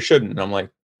 yeah, no, there shouldn't. And I'm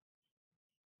like,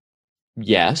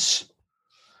 yes.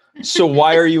 So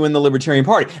why are you in the Libertarian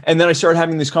Party? And then I started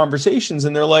having these conversations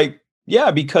and they're like,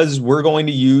 Yeah, because we're going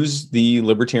to use the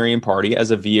Libertarian Party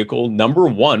as a vehicle, number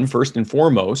one, first and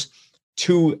foremost,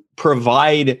 to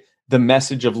provide the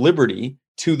message of liberty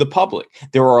to the public.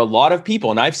 There are a lot of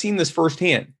people, and I've seen this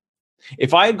firsthand.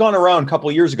 If I had gone around a couple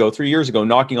of years ago, 3 years ago,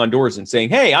 knocking on doors and saying,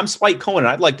 "Hey, I'm Spike Cohen, and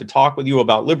I'd like to talk with you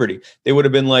about liberty," they would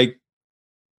have been like,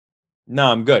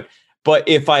 "No, I'm good." But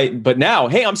now,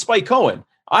 "Hey, I'm Spike Cohen.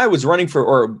 I was running for,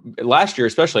 or last year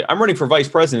especially, I'm running for vice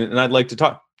president, and I'd like to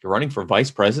talk." You're running for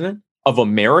vice president of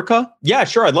America? Yeah,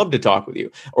 sure. I'd love to talk with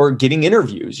you. Or getting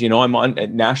interviews. I'm on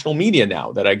national media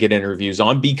now that I get interviews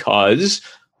on because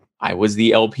I was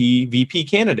the LP VP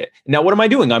candidate. Now, what am I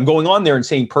doing? I'm going on there and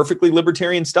saying perfectly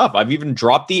libertarian stuff. I've even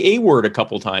dropped the A word a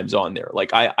couple times on there.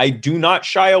 Like I do not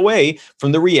shy away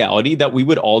from the reality that we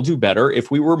would all do better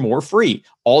if we were more free,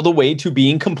 all the way to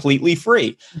being completely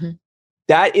free. Mm-hmm.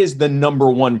 That is the number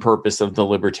one purpose of the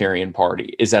Libertarian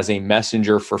Party, is as a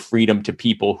messenger for freedom to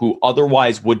people who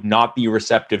otherwise would not be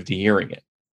receptive to hearing it.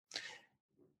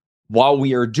 While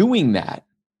we are doing that,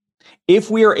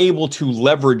 if we are able to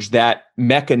leverage that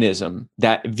mechanism,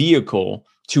 that vehicle,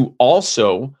 to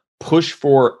also push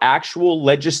for actual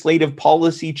legislative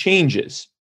policy changes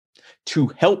to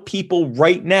help people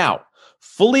right now,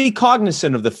 fully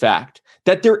cognizant of the fact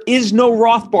that there is no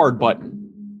Rothbard button.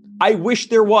 I wish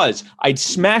there was. I'd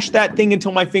smash that thing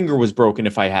until my finger was broken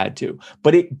if I had to,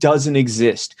 but it doesn't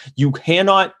exist. You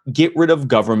cannot get rid of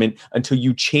government until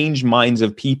you change minds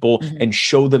of people and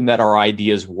show them that our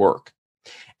ideas work.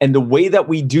 And the way that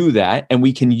we do that, and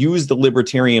we can use the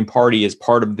Libertarian Party as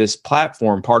part of this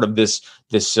platform, part of this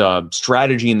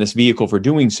strategy and this vehicle for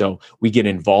doing so, we get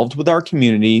involved with our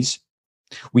communities.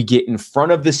 We get in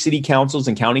front of the city councils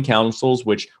and county councils,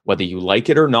 which, whether you like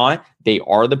it or not, they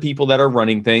are the people that are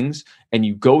running things. And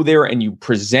you go there and you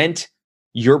present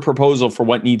your proposal for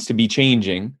what needs to be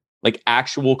changing, like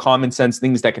actual common sense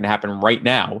things that can happen right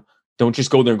now. Don't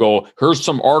just go there and go, "Here's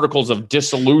some articles of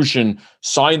dissolution,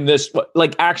 sign this,"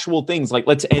 like actual things like,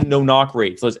 let's end no-knock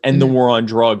rates. Let's end the war on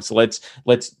drugs. Let's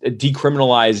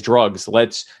decriminalize drugs.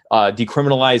 Let's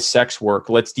decriminalize sex work.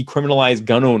 Let's decriminalize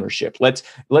gun ownership. Let's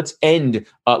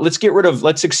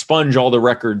expunge all the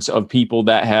records of people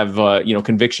that have,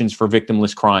 convictions for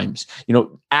victimless crimes,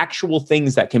 actual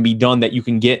things that can be done that you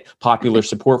can get popular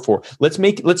support for. Let's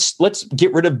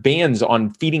get rid of bans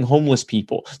on feeding homeless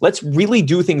people. Let's really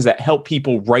do things that help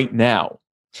people right now.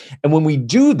 And when we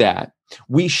do that,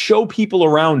 we show people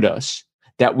around us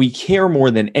that we care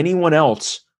more than anyone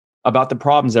else about the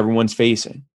problems everyone's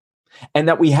facing, and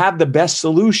that we have the best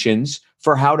solutions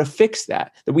for how to fix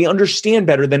that we understand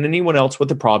better than anyone else what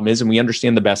the problem is, and we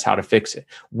understand the best how to fix it.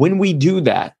 When we do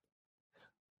that,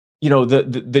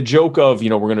 the joke of,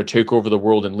 we're going to take over the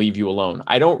world and leave you alone.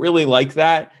 I don't really like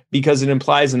that, because it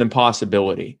implies an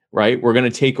impossibility, right? We're going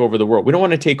to take over the world. We don't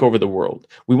want to take over the world.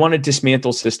 We want to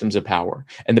dismantle systems of power.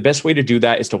 And the best way to do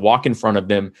that is to walk in front of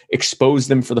them, expose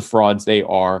them for the frauds they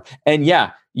are. And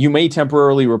yeah, you may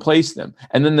temporarily replace them.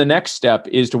 And then the next step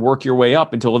is to work your way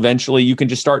up until eventually you can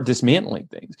just start dismantling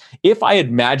things. If I had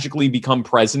magically become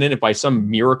president, if by some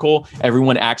miracle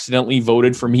everyone accidentally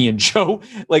voted for me and Joe,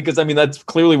 because that's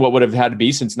clearly what would have had to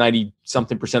be, since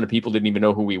 90-something% of people didn't even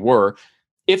know who we were.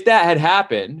 If that had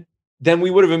happened, then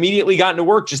we would have immediately gotten to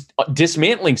work just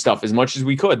dismantling stuff as much as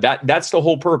we could. That's the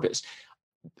whole purpose.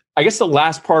 I guess the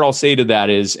last part I'll say to that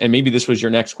is, and maybe this was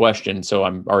your next question, so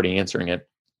I'm already answering it.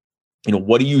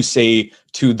 What do you say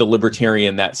to the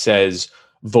libertarian that says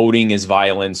voting is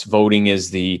violence, voting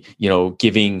is the,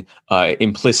 giving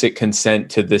implicit consent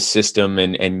to this system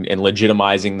and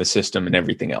legitimizing the system and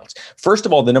everything else? First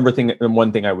of all,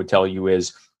 one thing I would tell you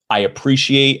is, I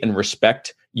appreciate and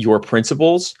respect your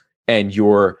principles and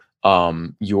your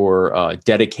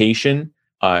dedication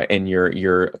and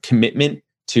your commitment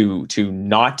to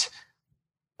not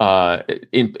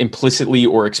implicitly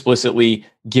or explicitly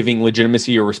giving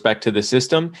legitimacy or respect to the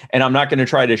system. And I'm not going to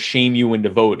try to shame you into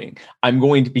voting. I'm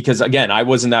going to, because again, I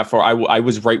wasn't that far. I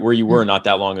was right where you were not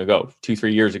that long ago,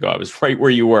 2-3 years ago. I was right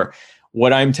where you were.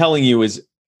 What I'm telling you is,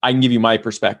 I can give you my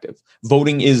perspective.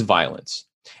 Voting is violence.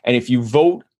 And if you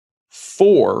vote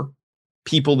for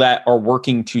people that are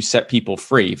working to set people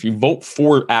free, if you vote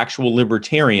for actual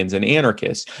libertarians and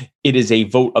anarchists, it is a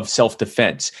vote of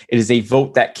self-defense. It is a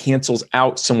vote that cancels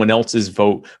out someone else's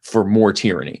vote for more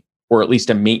tyranny, or at least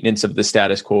a maintenance of the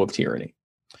status quo of tyranny.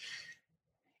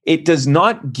 It does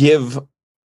not give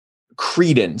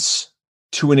credence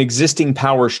to an existing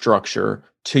power structure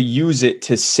to use it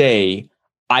to say,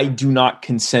 "I do not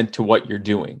consent to what you're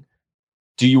doing."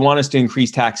 Do you want us to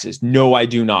increase taxes? No, I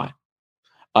do not.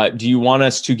 Do you want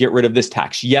us to get rid of this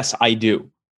tax? Yes, I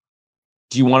do.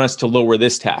 Do you want us to lower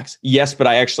this tax? Yes, but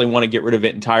I actually want to get rid of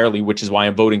it entirely, which is why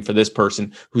I'm voting for this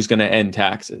person who's going to end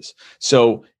taxes.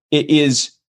 So it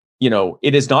is,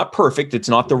 it is not perfect. It's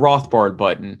not the Rothbard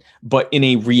button, but in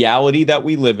a reality that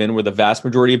we live in where the vast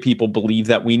majority of people believe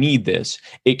that we need this,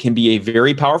 it can be a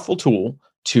very powerful tool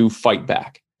to fight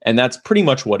back. And that's pretty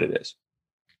much what it is.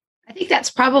 I think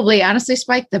that's probably, honestly,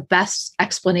 Spike, the best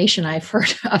explanation I've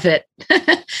heard of it.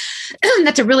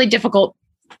 That's a really difficult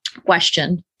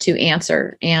question to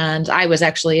answer. And I was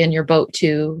actually in your boat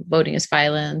too. Voting is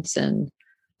violence, and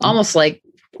almost like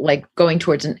going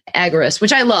towards an agorist,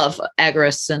 which I love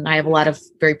agorists. And I have a lot of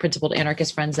very principled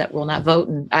anarchist friends that will not vote.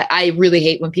 And I really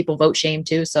hate when people vote shame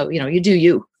too. So, you do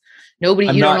you. Nobody,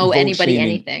 you don't owe anybody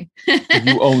anything.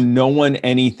 You owe no one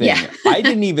anything. Yeah. I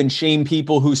didn't even shame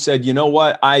people who said, you know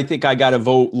what, I think I got to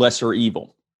vote lesser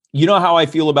evil. You know how I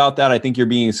feel about that? I think you're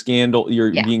being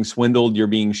being swindled, you're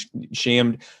being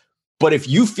shamed. But if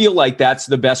you feel like that's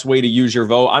the best way to use your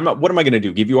vote, what am I going to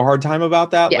do? Give you a hard time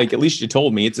about that? Yeah. Like, at least you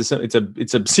told me. It's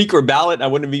a secret ballot. I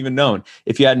wouldn't have even known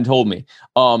if you hadn't told me.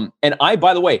 And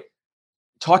by the way,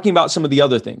 talking about some of the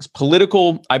other things,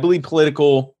 I believe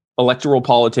political electoral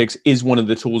politics is one of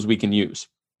the tools we can use.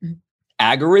 Mm-hmm.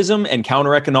 Agorism and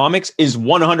counter economics is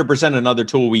 100% another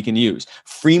tool we can use.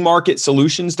 Free market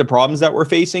solutions to problems that we're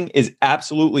facing is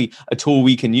absolutely a tool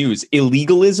we can use.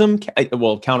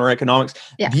 Illegalism, counter economics,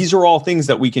 these are all things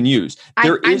that we can use.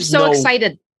 I'm so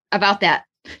excited about that.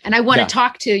 And I want to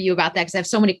talk to you about that because I have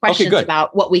so many questions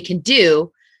about what we can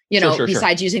do,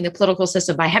 besides using the political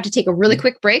system. But I have to take a really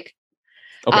quick break.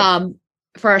 Okay.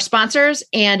 For our sponsors,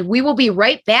 and we will be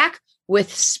right back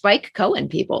with Spike Cohen,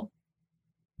 people.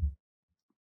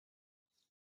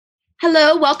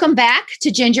 Hello, welcome back to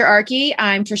Gingerarchy.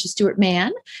 I'm Tricia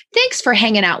Stewart-Mann. Thanks for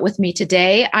hanging out with me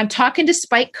today. I'm talking to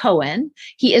Spike Cohen.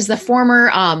 He is the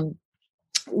former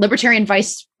Libertarian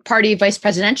Vice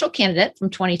presidential candidate from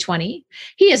 2020.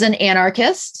 He is an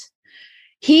anarchist.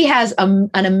 He has an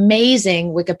amazing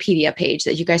Wikipedia page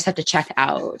that you guys have to check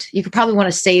out. You could probably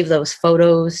want to save those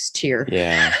photos to your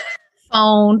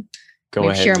phone. Go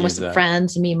ahead. Share them with some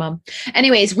friends, meme them.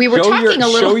 Anyways, we were talking a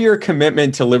little. Show your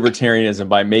commitment to libertarianism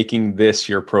by making this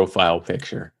your profile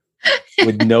picture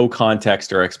with no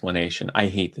context or explanation. I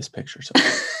hate this picture so much.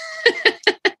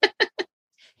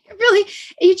 Really,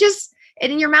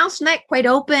 and your mouth's not quite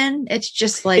open. It's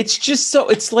just like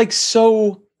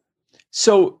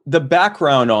So the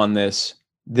background on this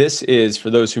is, for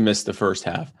those who missed the first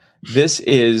half,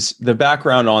 the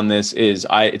background on this is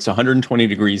it's 120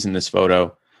 degrees in this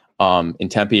photo in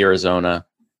Tempe, Arizona.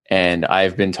 And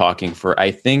I've been talking for,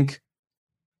 I think,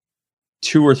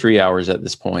 2 or 3 hours at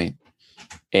this point.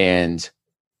 And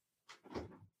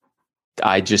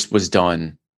I just was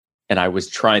done. And I was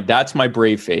trying, that's my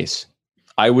brave face.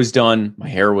 I was done. My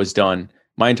hair was done.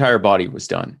 My entire body was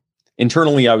done.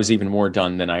 Internally, I was even more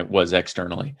done than I was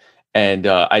externally. And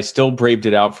I still braved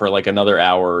it out for like another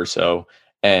hour or so.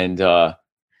 And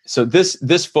so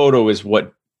this photo is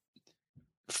what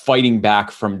fighting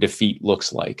back from defeat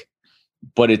looks like.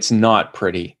 But it's not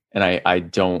pretty. And I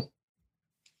don't...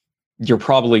 You're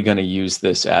probably going to use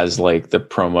this as like the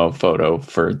promo photo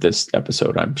for this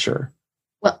episode, I'm sure.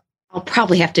 Well, I'll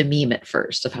probably have to meme it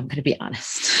first, if I'm going to be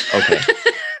honest. Okay.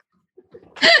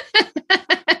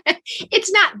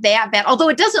 It's not that bad, although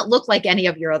it doesn't look like any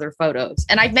of your other photos.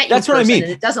 And I've met you in person, what I mean.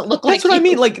 And it doesn't look like That's what I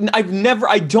mean. Like,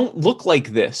 I don't look like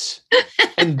this.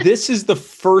 And this is the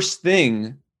first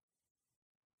thing.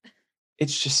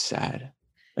 It's just sad.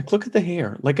 Like, look at the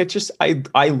hair. Like,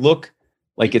 I look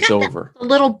like it's over. A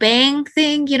little bang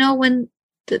thing, when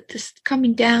this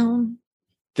coming down.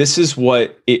 This is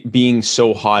what it being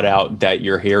so hot out that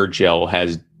your hair gel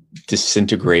has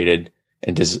disintegrated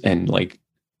and like,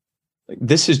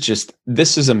 this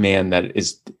is a man that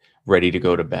is ready to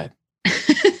go to bed.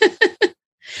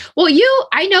 Well,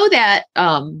 I know that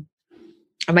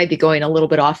I might be going a little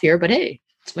bit off here, but hey,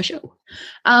 it's my show.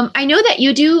 I know that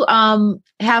you do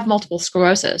have multiple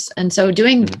sclerosis. And so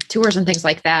doing tours and things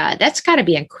like that's got to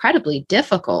be incredibly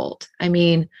difficult. I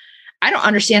mean, I don't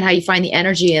understand how you find the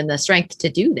energy and the strength to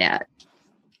do that.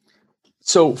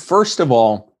 So first of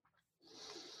all,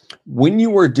 when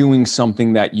you are doing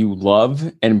something that you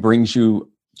love and brings you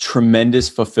tremendous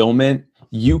fulfillment,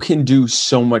 you can do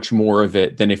so much more of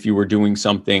it than if you were doing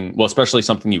something, well, especially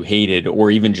something you hated, or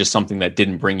even just something that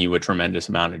didn't bring you a tremendous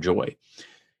amount of joy.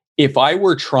 If I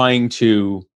were trying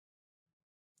to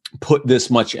put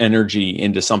this much energy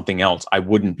into something else, I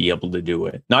wouldn't be able to do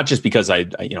it. Not just because I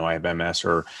have MS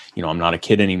or, I'm not a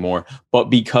kid anymore, but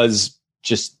because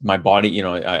just my body,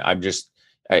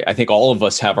 I think all of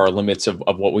us have our limits of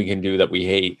what we can do that we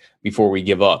hate before we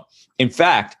give up. In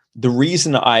fact, the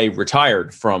reason I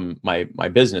retired from my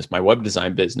business, my web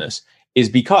design business, is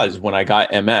because when I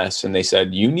got MS and they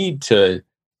said, you need to,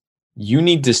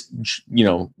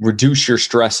 reduce your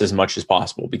stress as much as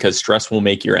possible because stress will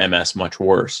make your MS much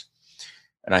worse.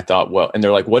 And I thought, well, and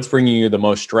they're like, what's bringing you the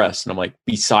most stress? And I'm like,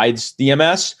 besides the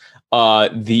MS, my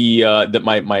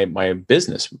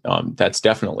business, that's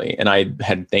definitely. And I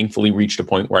had thankfully reached a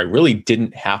point where I really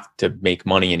didn't have to make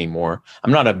money anymore.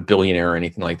 I'm not a billionaire or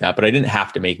anything like that, but I didn't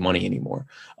have to make money anymore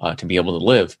to be able to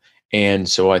live. And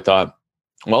so I thought,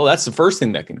 well, that's the first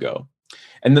thing that can go.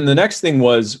 And then the next thing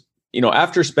was,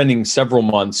 after spending several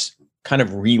months kind of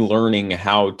relearning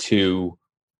how to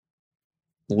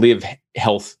live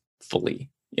healthfully.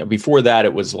 Before that,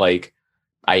 it was like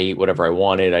I ate whatever I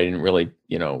wanted. I didn't really,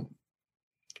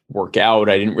 work out.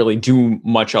 I didn't really do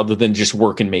much other than just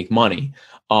work and make money.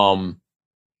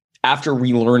 After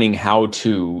relearning how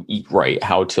to eat right,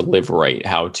 how to live right,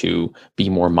 how to be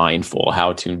more mindful,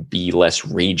 how to be less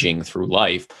raging through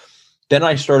life, then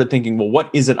I started thinking, well, what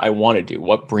is it I want to do?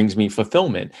 What brings me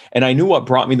fulfillment? And I knew what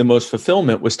brought me the most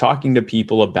fulfillment was talking to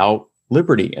people about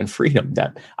liberty and freedom,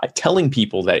 that telling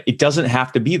people that it doesn't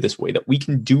have to be this way, that we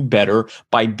can do better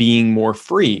by being more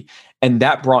free. And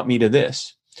that brought me to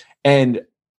this. And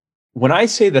when I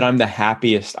say that I'm the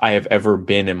happiest I have ever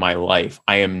been in my life,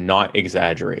 I am not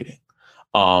exaggerating.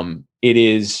 It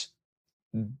is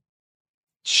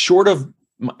short of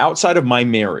outside of my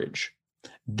marriage,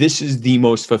 this is the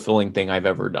most fulfilling thing I've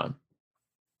ever done.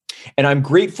 And I'm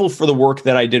grateful for the work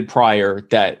that I did prior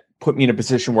that put me in a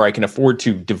position where I can afford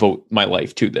to devote my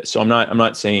life to this. So I'm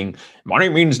not saying money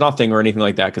means nothing or anything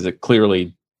like that, because it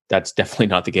clearly that's definitely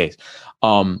not the case.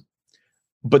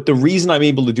 But the reason I'm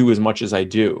able to do as much as I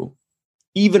do,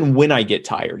 even when I get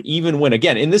tired, even when,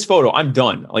 again, in this photo, I'm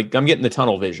done. Like I'm getting the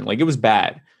tunnel vision. Like it was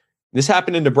bad. This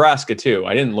happened in Nebraska too.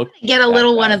 I didn't look. Get a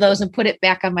little one of those and put it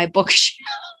back on my bookshelf.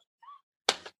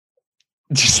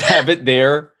 Just have it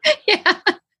there. Yeah.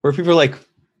 Where people are like,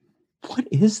 what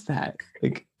is that?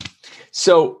 Like,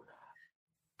 so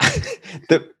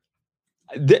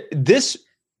this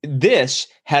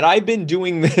had I been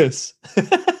doing this,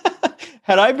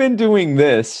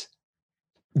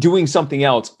 doing something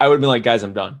else, I would have been like, guys,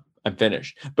 I'm done. I'm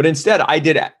finished. But instead I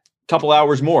did a couple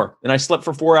hours more and I slept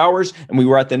for 4 hours and we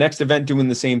were at the next event doing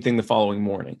the same thing the following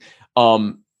morning.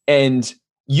 And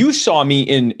you saw me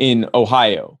in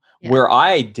Ohio, where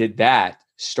I did that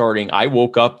starting. I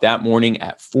woke up that morning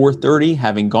at 4:30,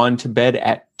 having gone to bed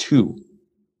at 2.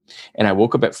 And I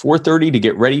woke up at 4:30 to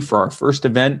get ready for our first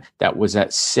event. That was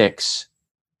at 6.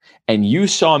 And you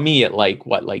saw me at like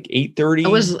 8:30? It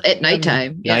was at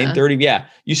nighttime. 9:30. Yeah.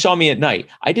 You saw me at night.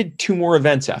 I did 2 more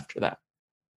events after that.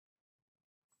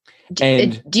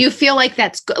 And do you feel like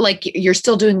that's like you're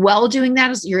still doing well doing that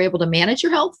as you're able to manage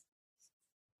your health?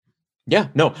 Yeah,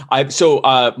 no, I was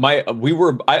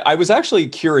actually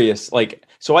curious. Like,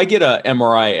 so I get a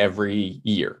MRI every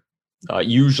year,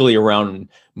 usually around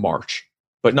March,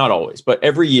 but not always, but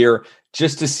every year,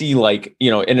 just to see and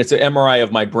it's an MRI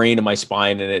of my brain and my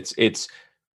spine. And it's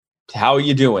how are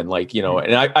you doing?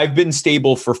 And I've been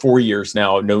stable for 4 years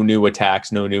now, no new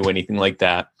attacks, no new anything like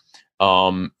that.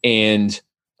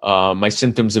 My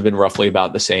symptoms have been roughly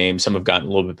about the same. Some have gotten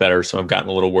a little bit better. Some have gotten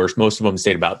a little worse. Most of them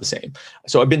stayed about the same.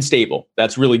 So I've been stable.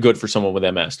 That's really good for someone with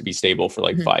MS to be stable for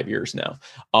 5 years now.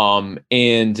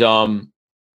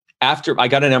 After I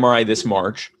got an MRI this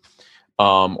March,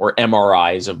 or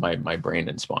MRIs of my brain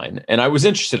and spine. And I was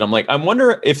interested. I'm like, I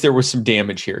wonder if there was some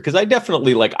damage here. Cause I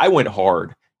definitely I went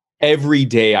hard. Every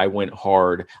day I went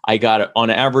hard. I got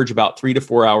on average about 3 to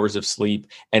 4 hours of sleep,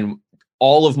 and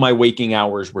all of my waking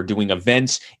hours were doing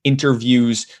events,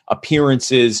 interviews,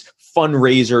 appearances,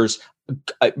 fundraisers,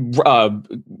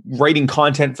 writing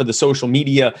content for the social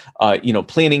media,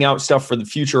 planning out stuff for the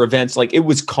future events. Like it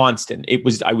was constant.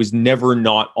 I was never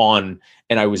not on,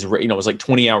 and I was, it was like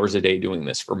 20 hours a day doing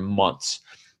this for months.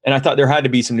 And I thought there had to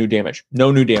be some new damage.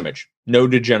 No new damage, no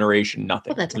degeneration,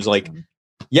 nothing. Well, it was awesome.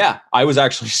 I was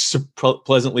actually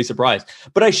pleasantly surprised,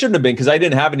 but I shouldn't have been because I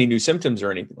didn't have any new symptoms or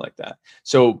anything like that.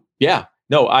 So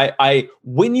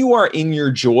when you are in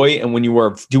your joy and when you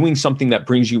are doing something that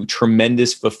brings you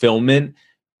tremendous fulfillment,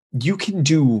 you can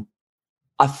do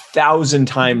 1,000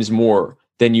 times more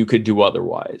than you could do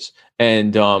otherwise.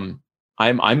 And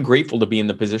I'm grateful to be in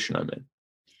the position I'm in.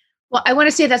 Well, I want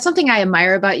to say that's something I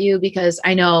admire about you, because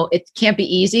I know it can't be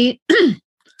easy.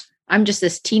 I'm just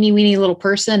this teeny weeny little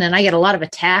person, and I get a lot of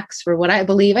attacks for what I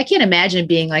believe. I can't imagine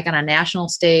being like on a national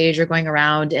stage or going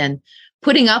around and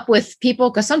putting up with people,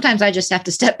 because sometimes I just have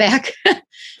to step back,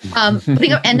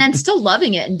 putting up, and then still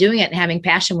loving it and doing it and having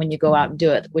passion when you go out and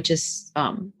do it, which is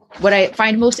what I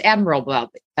find most admirable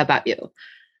about you.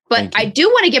 But I do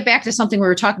want to get back to something we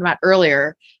were talking about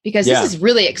earlier, because this is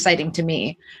really exciting to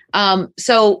me.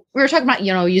 So we were talking about,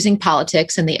 using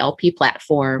politics and the LP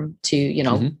platform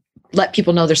to, let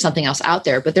people know there's something else out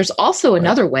there. But there's also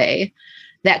another way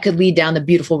that could lead down the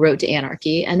beautiful road to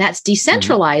anarchy, and that's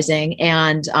decentralizing.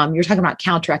 And you're talking about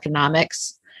counter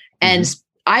economics. And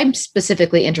I'm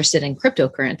specifically interested in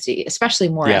cryptocurrency, especially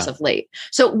more as of late.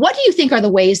 So what do you think are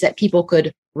the ways that people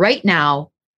could right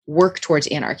now work towards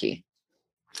anarchy?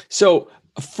 So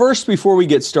first, before we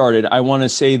get started, I want to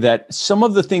say that some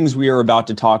of the things we are about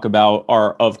to talk about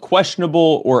are of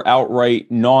questionable or outright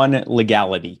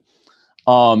non-legality.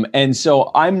 And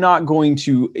so I'm not going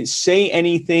to say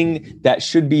anything that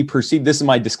should be perceived. This is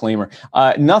my disclaimer.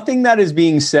 Nothing that is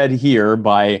being said here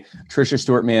by Tricia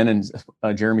Stewart-Mann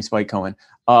and Jeremy Spike Cohen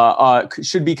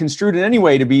should be construed in any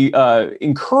way to be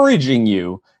encouraging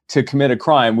you to commit a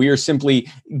crime. We are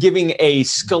simply giving a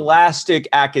scholastic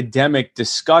academic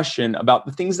discussion about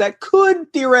the things that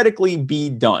could theoretically be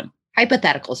done.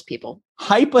 Hypotheticals, people.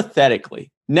 Hypothetically.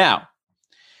 Now,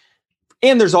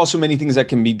 and there's also many things that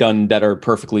can be done that are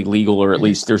perfectly legal, or at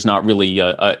least there's not really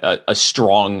a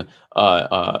strong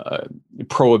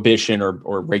prohibition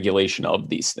or regulation of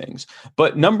these things.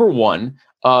 But number one,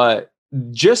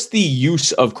 just the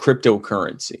use of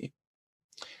cryptocurrency,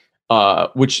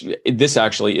 which this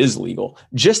actually is legal,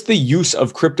 just the use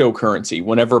of cryptocurrency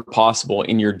whenever possible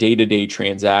in your day-to-day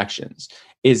transactions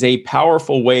is a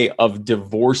powerful way of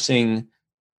divorcing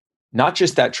not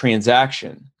just that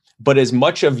transaction, but as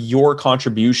much of your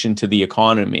contribution to the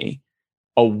economy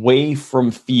away from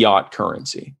fiat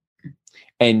currency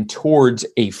and towards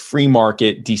a free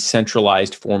market,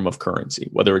 decentralized form of currency,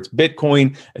 whether it's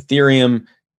Bitcoin, Ethereum,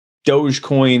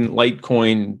 Dogecoin,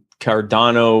 Litecoin,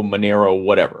 Cardano, Monero,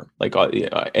 whatever, like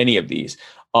any of these.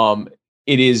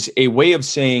 It is a way of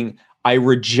saying, I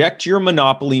reject your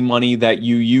monopoly money that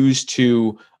you use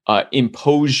to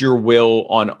impose your will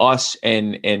on us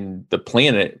and the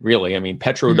planet, really. I mean,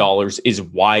 petrodollars is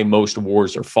why most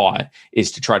wars are fought,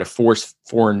 is to try to force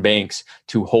foreign banks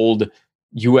to hold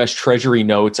U.S. Treasury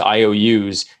notes,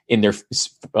 IOUs, in their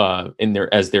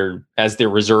as their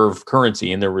reserve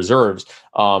currency in their reserves.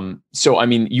 So I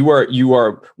mean, you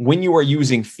are when you are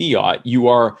using fiat, you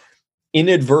are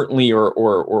inadvertently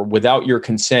or without your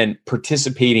consent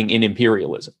participating in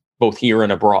imperialism, both here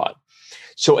and abroad.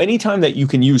 So anytime that you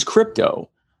can use crypto,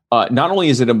 not only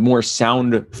is it a more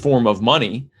sound form of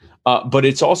money, but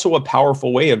it's also a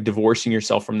powerful way of divorcing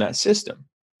yourself from that system.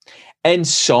 And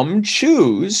some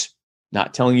choose,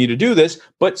 not telling you to do this,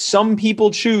 but some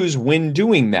people choose when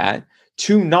doing that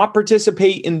to not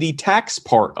participate in the tax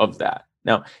part of that.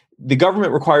 Now, the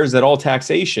government requires that all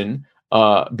taxation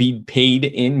be paid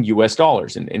in US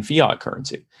dollars, in fiat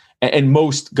currency. And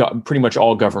pretty much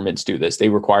all governments do this. They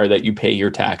require that you pay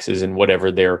your taxes in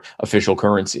whatever their official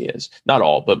currency is. Not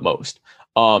all, but most.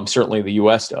 Certainly the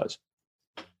US does.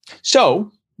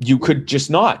 So you could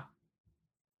just not.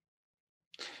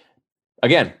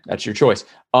 Again, that's your choice.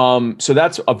 So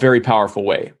that's a very powerful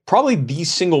way. Probably the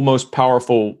single most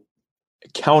powerful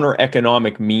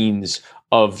counter-economic means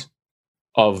of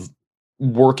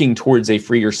working towards a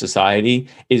freer society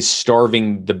is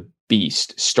starving the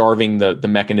beast, starving the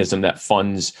mechanism that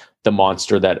funds the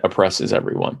monster that oppresses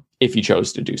everyone, if you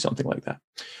chose to do something like that.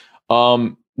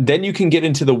 Then you can get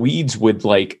into the weeds with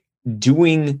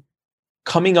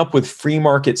coming up with free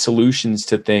market solutions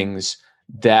to things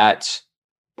that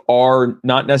are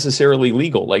not necessarily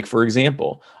legal. Like, for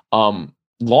example,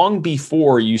 long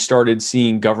before you started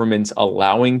seeing governments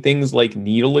allowing things like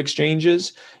needle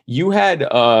exchanges, you had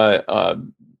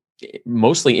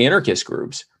mostly anarchist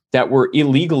groups that were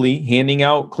illegally handing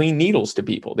out clean needles to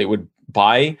people. They would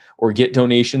buy or get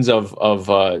donations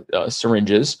of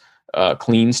syringes,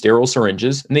 clean, sterile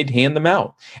syringes, and they'd hand them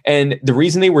out. And the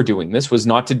reason they were doing this was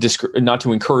not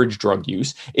to encourage drug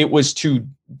use. It was to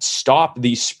stop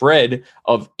the spread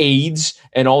of AIDS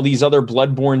and all these other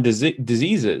bloodborne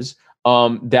diseases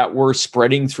that were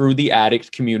spreading through the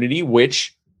addict community,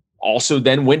 which also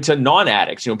then went to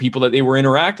non-addicts, people that they were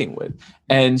interacting with.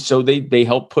 And so they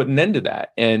helped put an end to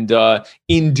that. And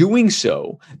in doing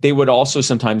so, they would also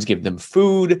sometimes give them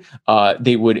food.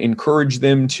 They would encourage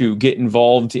them to get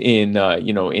involved in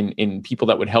people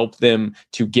that would help them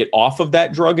to get off of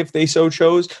that drug if they so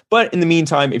chose. But in the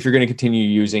meantime, if you're going to continue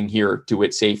using, here, do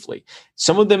it safely.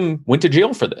 Some of them went to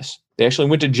jail for this. They actually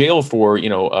went to jail for,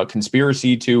 a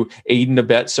conspiracy to aid and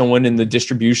abet someone in the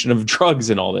distribution of drugs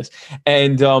and all this.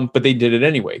 And but they did it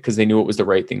anyway because they knew it was the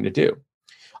right thing to do.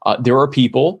 There are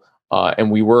people, and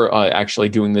we were actually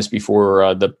doing this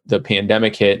before the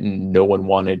pandemic hit, and no one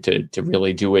wanted to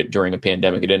really do it during a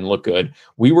pandemic. It didn't look good.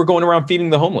 We were going around feeding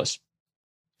the homeless.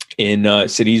 in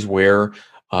cities where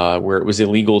it was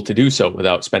illegal to do so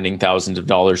without spending thousands of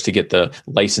dollars to get the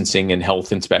licensing and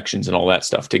health inspections and all that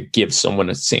stuff to give someone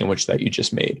a sandwich that you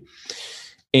just made.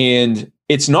 And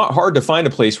it's not hard to find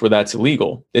a place where that's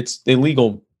illegal. It's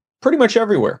illegal pretty much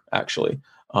everywhere, actually.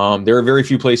 There are very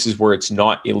few places where it's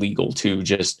not illegal to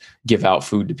just give out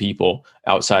food to people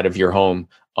outside of your home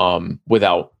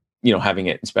without having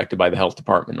it inspected by the health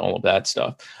department and all of that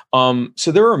stuff.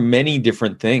 So there are many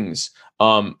different things.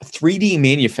 3D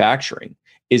manufacturing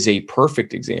is a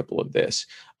perfect example of this.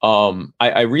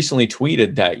 I recently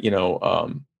tweeted that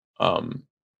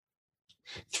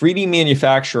 3D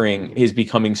manufacturing is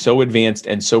becoming so advanced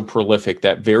and so prolific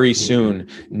that very soon,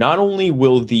 not only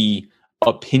will the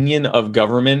opinion of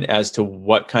government as to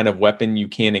what kind of weapon you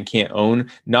can and can't own,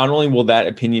 not only will that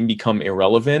opinion become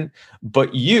irrelevant,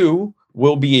 but you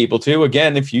will be able to,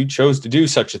 again, if you chose to do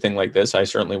such a thing like this, I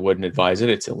certainly wouldn't advise it.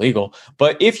 It's illegal.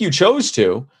 But if you chose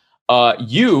to,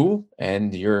 you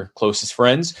and your closest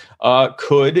friends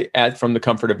could, from the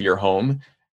comfort of your home,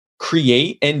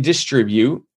 create and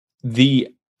distribute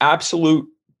the absolute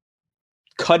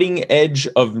cutting edge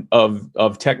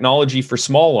of technology for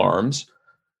small arms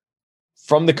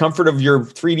from the comfort of your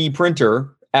 3D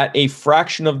printer at a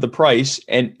fraction of the price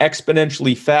and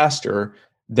exponentially faster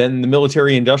than the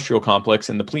military industrial complex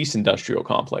and the police industrial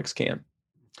complex can.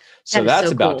 So that's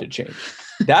so about to change.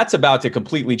 That's about to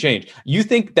completely change. You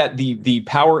think that the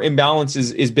power imbalance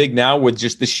is big now with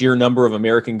just the sheer number of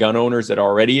American gun owners that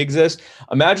already exist?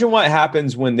 Imagine what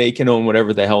happens when they can own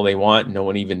whatever the hell they want and no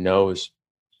one even knows.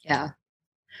 Yeah.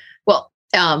 Well,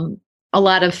 a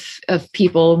lot of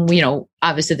people,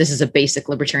 obviously this is a basic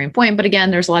libertarian point, but again,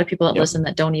 there's a lot of people that listen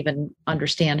that don't even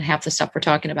understand half the stuff we're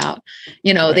talking about.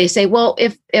 Right. They say, well,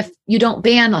 if you don't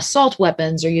ban assault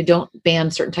weapons or you don't ban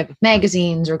certain type of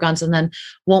magazines or guns, and then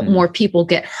won't more people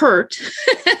get hurt?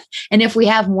 And if we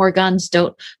have more guns,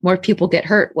 don't more people get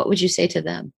hurt? What would you say to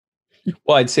them?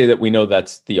 Well, I'd say that we know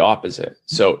that's the opposite.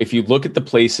 So if you look at the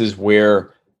places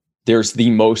where there's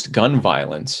the most gun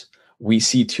violence, we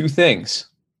see two things.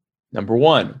 Number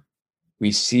one,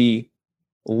 we see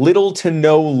little to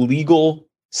no legal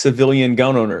civilian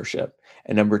gun ownership.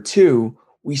 And number two,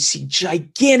 we see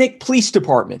gigantic police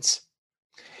departments,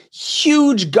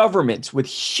 huge governments with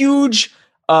huge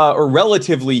or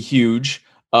relatively huge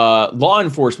law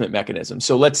enforcement mechanisms.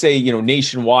 So let's say,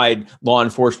 nationwide law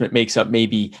enforcement makes up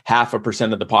maybe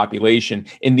 0.5% of the population.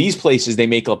 In these places, they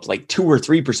make up like 2 or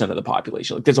 3% of the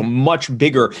population. Like there's a much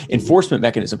bigger enforcement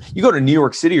mechanism. You go to New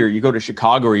York City or you go to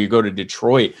Chicago or you go to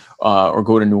Detroit or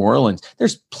go to New Orleans,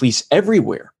 there's police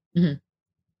everywhere. Mm-hmm.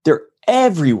 They're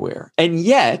everywhere. And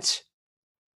yet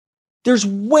there's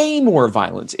way more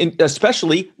violence,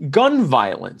 especially gun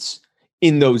violence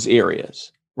in those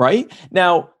areas, right?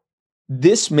 Now,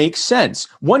 this makes sense.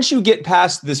 Once you get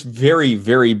past this very,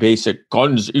 very basic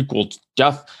guns equal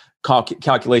death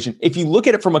calculation, if you look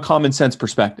at it from a common sense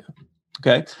perspective,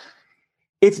 okay,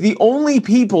 if the only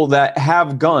people that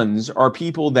have guns are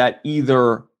people that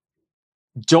either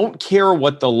don't care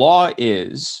what the law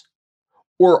is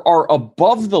or are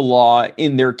above the law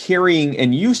in their carrying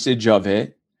and usage of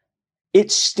it,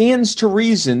 it stands to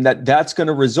reason that that's going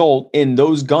to result in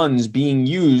those guns being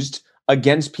used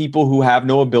against people who have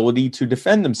no ability to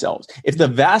defend themselves. If the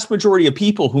vast majority of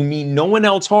people who mean no one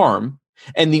else harm,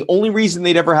 and the only reason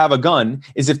they'd ever have a gun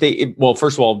is if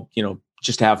first of all,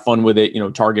 just to have fun with it,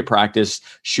 target practice,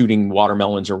 shooting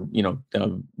watermelons or,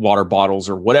 water bottles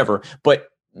or whatever. But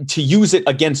to use it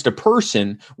against a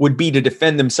person would be to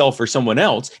defend themselves or someone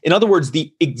else. In other words,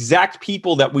 the exact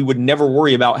people that we would never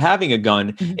worry about having a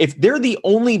gun, if they're the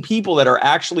only people that are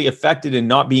actually affected in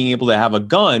not being able to have a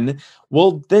gun,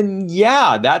 well, then,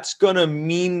 that's going to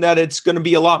mean that it's going to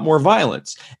be a lot more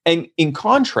violence. And in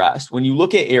contrast, when you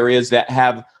look at areas that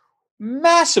have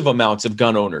massive amounts of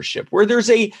gun ownership, where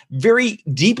there's a very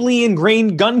deeply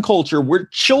ingrained gun culture, where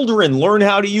children learn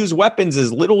how to use weapons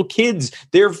as little kids,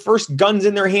 their first guns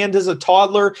in their hand as a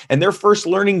toddler, and they're first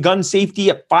learning gun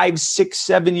safety at 5, 6,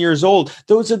 7 years old.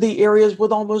 Those are the areas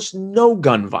with almost no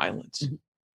gun violence. Mm-hmm.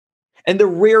 And the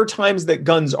rare times that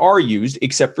guns are used,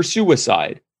 except for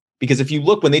suicide. Because if you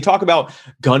look, when they talk about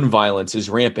gun violence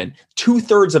is rampant,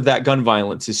 2/3 of that gun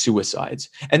violence is suicides.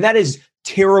 And that is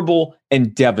terrible,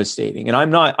 and devastating. And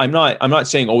I'm not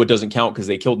saying, oh, it doesn't count because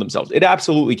they killed themselves. It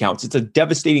absolutely counts. It's a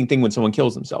devastating thing when someone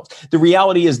kills themselves. The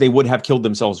reality is they would have killed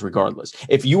themselves regardless.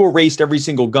 If you erased every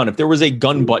single gun, if there was a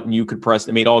gun button you could press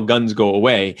that made all guns go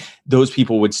away, those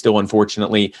people would still,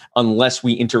 unfortunately, unless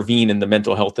we intervene in the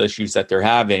mental health issues that they're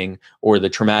having or the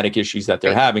traumatic issues that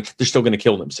they're having, they're still going to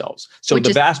kill themselves. So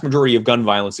the vast majority of gun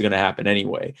violence is going to happen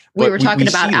anyway. We were talking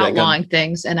about outlawing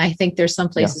things, and I think there's some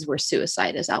places where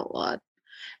suicide is outlawed.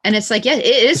 And it's like, yeah, it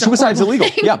is. Suicide's illegal.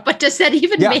 Thing, yeah. But does that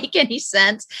even make any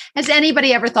sense? Has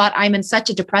anybody ever thought, I'm in such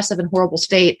a depressive and horrible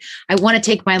state, I want to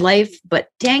take my life, but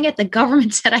dang it, the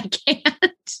government said I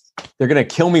can't. They're going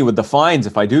to kill me with the fines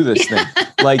if I do this thing.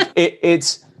 Like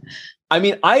it's, I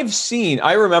mean, I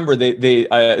remember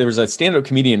there was a stand-up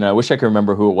comedian, and I wish I could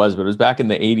remember who it was, but it was back in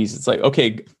the 80s. It's like,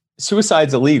 okay,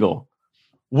 suicide's illegal.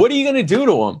 What are you going to do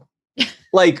to them?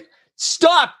 Like,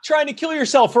 stop trying to kill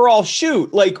yourself or I'll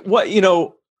shoot. Like, what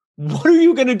are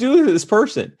you going to do to this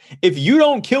person? If you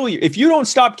don't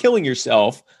stop killing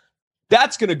yourself,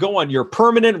 that's going to go on your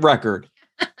permanent record.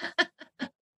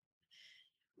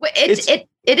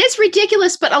 It is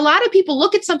ridiculous, but a lot of people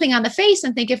look at something on the face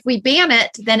and think if we ban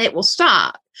it, then it will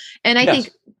stop. And I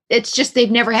think it's just they've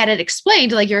never had it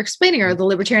explained, like you're explaining, or the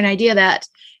libertarian idea that,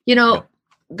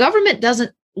 government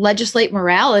doesn't legislate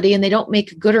morality and they don't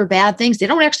make good or bad things. They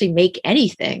don't actually make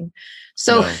anything.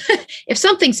 So if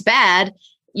something's bad,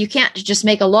 you can't just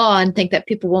make a law and think that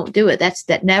people won't do it.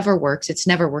 That never works. It's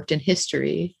never worked in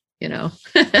history,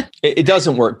 It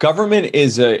doesn't work. Government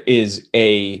is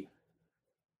a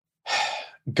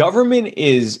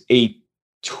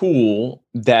tool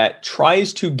that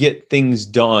tries to get things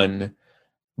done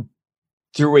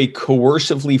through a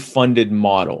coercively funded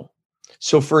model.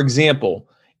 So for example,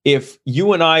 if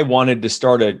you and I wanted to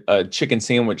start a chicken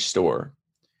sandwich store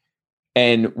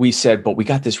and we said, but we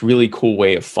got this really cool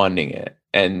way of funding it,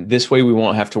 and this way we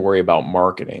won't have to worry about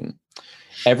marketing.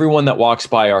 Everyone that walks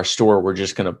by our store, we're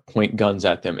just going to point guns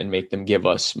at them and make them give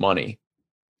us money.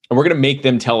 And we're going to make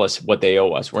them tell us what they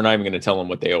owe us. We're not even going to tell them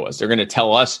what they owe us. They're going to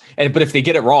tell us. But if they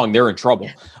get it wrong, they're in trouble.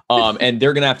 And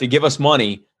they're going to have to give us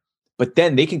money. But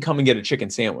then they can come and get a chicken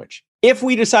sandwich if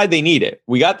we decide they need it.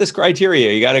 We got this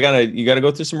criteria. You got to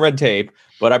go through some red tape.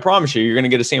 But I promise you're going to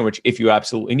get a sandwich if you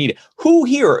absolutely need it. Who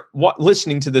here,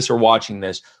 listening to this or watching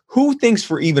this, who thinks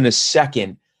for even a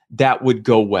second that would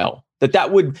go well?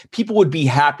 People would be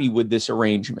happy with this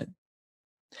arrangement?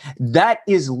 That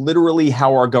is literally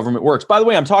how our government works. By the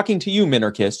way, I'm talking to you,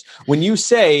 minarchists. When you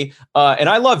say, and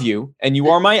I love you, and you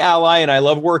are my ally, and I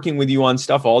love working with you on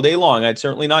stuff all day long, I'd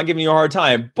certainly not giving you a hard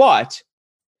time, but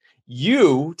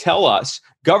you tell us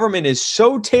government is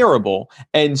so terrible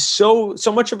and so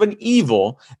much of an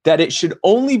evil that it should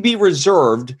only be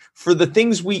reserved for the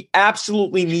things we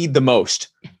absolutely need the most,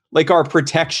 like our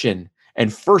protection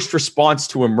and first response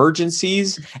to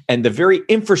emergencies and the very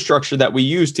infrastructure that we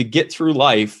use to get through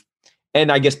life.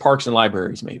 And I guess parks and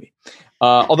libraries, maybe.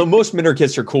 Although most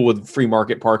minarchists are cool with free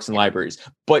market parks and libraries.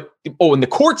 But, and the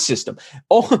court system.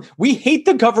 We hate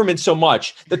the government so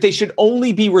much that they should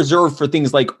only be reserved for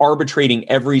things like arbitrating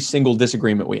every single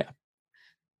disagreement we have.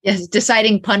 Yes,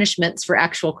 deciding punishments for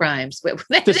actual crimes.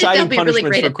 Deciding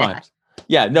punishments for crimes.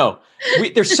 Yeah, no.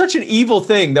 There's such an evil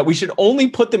thing that we should only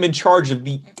put them in charge of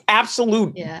the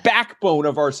absolute backbone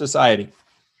of our society.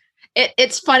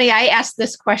 It's funny. I ask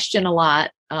this question a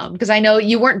lot because I know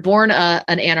you weren't born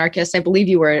an anarchist. I believe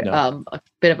you were a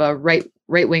bit of a right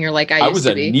winger like I used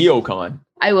to be. I was a neocon.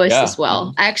 I was as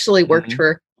well. I actually worked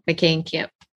for McCain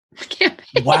campaign.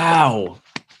 Wow.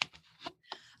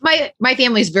 My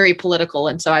family's very political,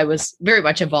 and so I was very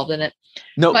much involved in it.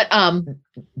 No, but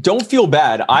don't feel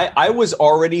bad. I was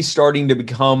already starting to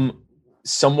become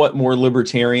somewhat more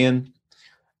libertarian,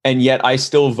 and yet I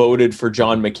still voted for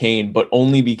John McCain, but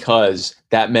only because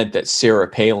that meant that Sarah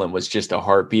Palin was just a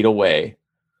heartbeat away.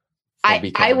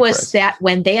 I was president. That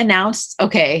when they announced,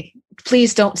 okay,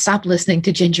 please don't stop listening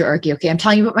to Ginger Argy. Okay, I'm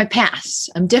telling you about my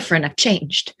past. I'm different. I've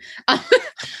changed.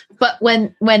 But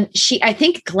when I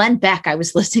think Glenn Beck, I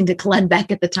was listening to Glenn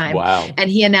Beck at the time. Wow. And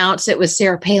he announced it was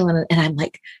Sarah Palin. And I'm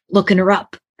like looking her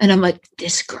up. And I'm like,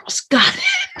 this girl's got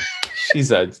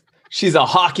it. She's a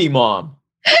hockey mom.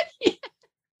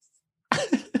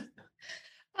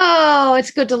 Oh, it's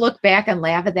good to look back and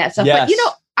laugh at that stuff. Yes.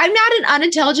 But I'm not an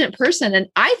unintelligent person. And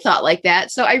I thought like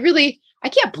that. So I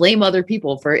can't blame other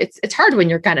people for it. It's hard when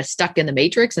you're kind of stuck in the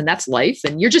matrix and that's life.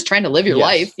 And you're just trying to live your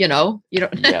life, you don't.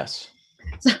 Yes.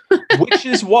 Which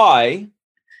is why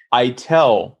I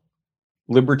tell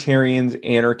libertarians,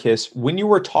 anarchists, when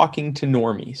you are talking to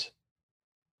normies,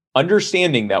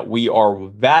 understanding that we are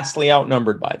vastly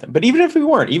outnumbered by them. But even if we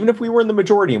were in the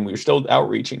majority and we were still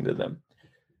outreaching to them,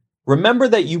 remember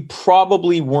that you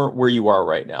probably weren't where you are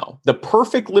right now. The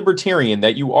perfect libertarian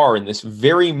that you are in this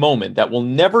very moment that will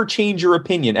never change your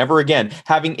opinion ever again,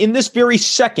 having in this very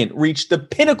second reached the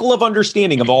pinnacle of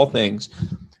understanding of all things.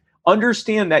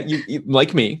 Understand that you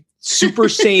like me, Super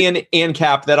Saiyan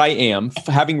ANCAP that I am,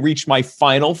 having reached my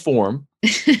final form.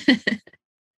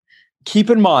 Keep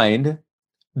in mind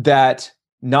that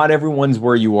not everyone's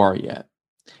where you are yet.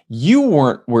 You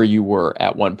weren't where you were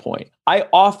at one point. I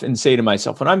often say to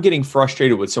myself, when I'm getting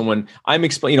frustrated with someone, I'm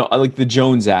explaining, like the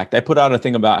Jones Act. I put out a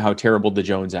thing about how terrible the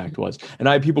Jones Act was. And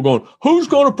I have people going, who's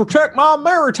going to protect my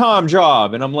maritime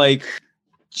job? And I'm like,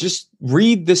 just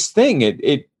read this thing.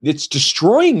 It's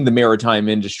destroying the maritime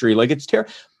industry. Like, it's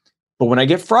terrible. But when I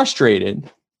get frustrated,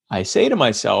 I say to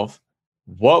myself,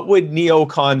 what would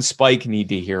neocon Spike need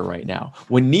to hear right now?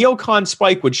 When neocon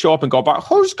Spike would show up and go about,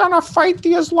 who's going to fight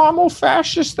the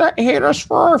Islamo-fascists that hate us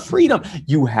for our freedom?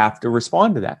 You have to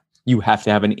respond to that. You have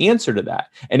to have an answer to that.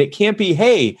 And it can't be,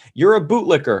 hey, you're a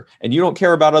bootlicker and you don't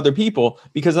care about other people,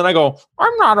 because then I go,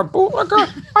 I'm not a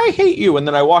bootlicker. I hate you. And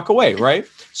then I walk away, right?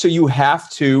 So you have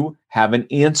to have an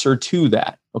answer to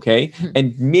that. Okay.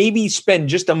 And maybe spend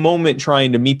just a moment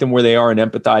trying to meet them where they are and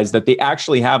empathize that they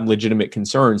actually have legitimate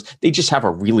concerns. They just have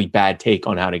a really bad take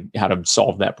on how to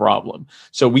solve that problem.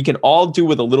 So we can all do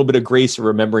with a little bit of grace of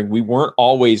remembering we weren't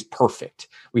always perfect.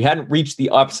 We hadn't reached the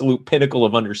absolute pinnacle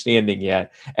of understanding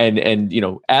yet. And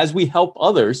as we help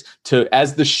others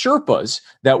as the Sherpas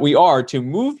that we are, to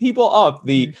move people up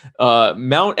the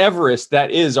Mount Everest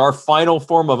that is our final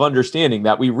form of understanding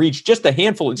that we reached just a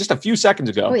few seconds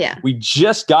ago. Oh, yeah. We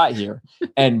just got here.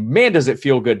 And man, does it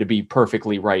feel good to be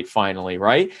perfectly right finally,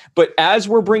 right? But as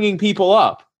we're bringing people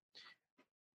up,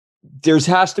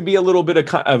 has to be a little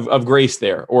bit of grace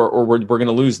there, or we're going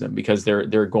to lose them, because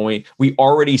we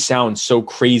already sound so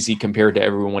crazy compared to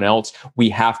everyone else.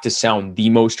 We have to sound the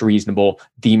most reasonable,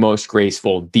 the most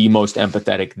graceful, the most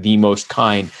empathetic, the most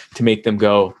kind, to make them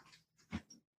go,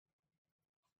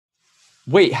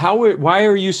 wait, why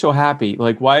are you so happy?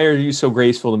 Like, why are you so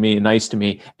graceful to me and nice to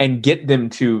me? And get them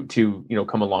to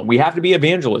come along. We have to be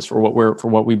evangelists for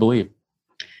what we believe.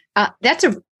 That's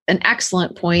an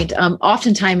excellent point.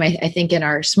 Oftentimes, I think in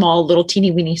our small little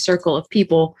teeny weeny circle of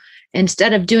people,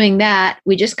 instead of doing that,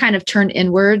 we just kind of turn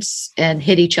inwards and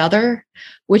hit each other,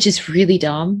 which is really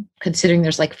dumb considering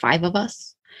there's like 5 of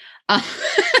us.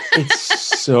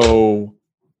 It's so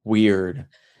weird.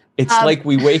 It's like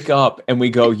we wake up and we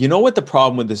go, you know what the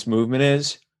problem with this movement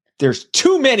is? There's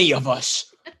too many of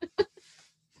us.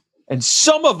 And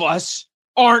some of us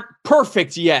aren't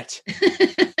perfect yet.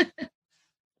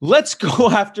 Let's go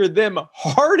after them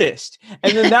hardest.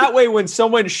 And then that way, when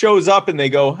someone shows up and they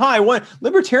go, hi, I want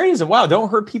libertarianism. Wow, don't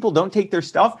hurt people. Don't take their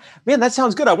stuff. Man, that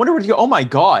sounds good. I wonder what you go, oh my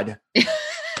God.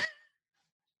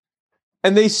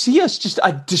 And they see us just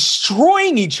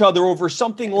destroying each other over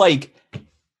something like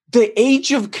the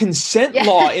age of consent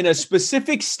law in a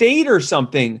specific state or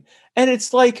something. And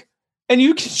it's like, and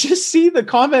you can just see the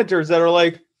commenters that are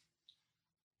like,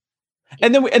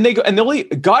 and they go, and they'll,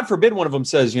 God forbid one of them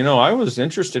says, I was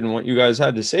interested in what you guys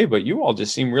had to say, but you all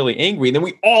just seem really angry. And then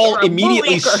we all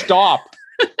immediately stop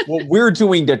what we're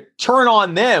doing to turn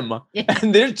on them. Yeah.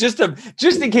 And there's just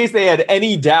in case they had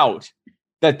any doubt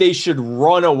that they should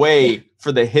run away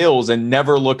for the hills and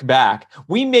never look back,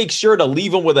 we make sure to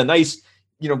leave them with a nice,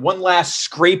 one last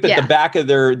scrape at the back of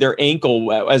their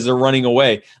ankle as they're running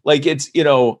away. Like let's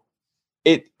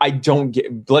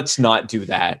not do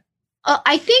that.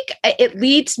 I think it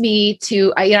leads me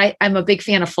to, I'm a big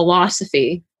fan of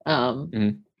philosophy.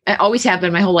 I always have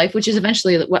been my whole life, which is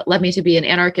eventually what led me to be an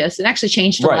anarchist, and actually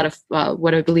changed a lot of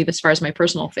what I believe as far as my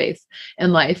personal faith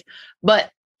in life.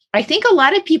 But I think a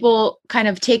lot of people kind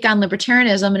of take on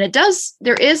libertarianism, and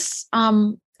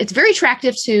it's very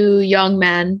attractive to young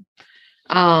men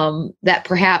that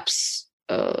perhaps,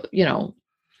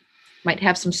 might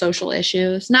have some social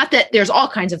issues. Not that there's all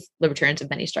kinds of libertarians of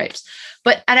many stripes,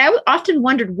 and I often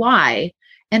wondered why.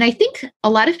 And I think a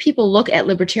lot of people look at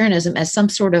libertarianism as some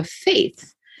sort of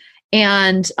faith,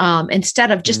 and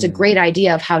instead of just a great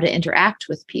idea of how to interact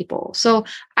with people. So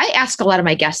I ask a lot of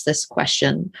my guests this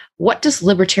question: what does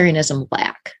libertarianism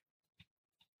lack?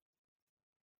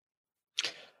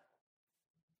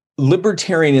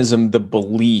 Libertarianism, the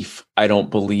belief, I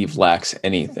don't believe lacks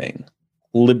anything.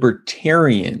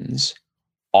 Libertarians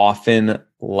often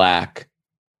lack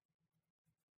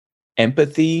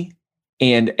empathy,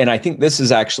 and I think this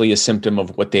is actually a symptom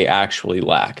of what they actually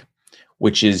lack,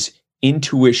 which is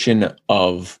intuition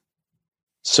of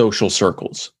social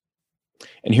circles.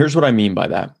 And here's what I mean by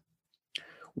that.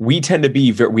 We tend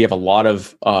to we have a lot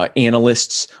of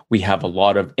analysts, we have a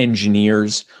lot of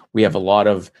engineers, we have a lot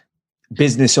of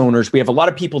business owners. We have a lot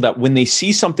of people that when they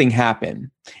see something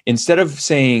happen, instead of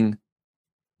saying,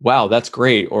 wow, that's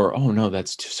great, or, oh no,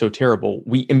 that's so terrible,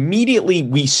 we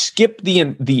skip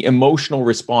the emotional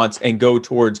response and go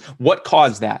towards what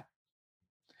caused that.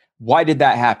 Why did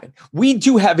that happen? We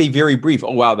do have a very brief,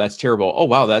 oh, wow, that's terrible. Oh,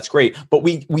 wow, that's great. But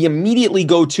we immediately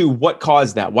go to what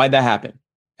caused that? Why'd that happen?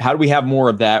 How do we have more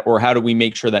of that? Or how do we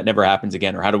make sure that never happens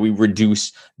again? Or how do we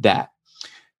reduce that?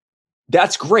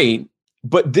 That's great.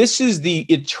 But this is the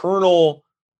eternal,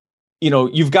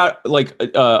 you've got like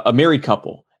a married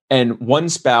couple and one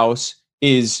spouse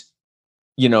is,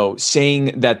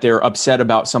 saying that they're upset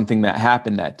about something that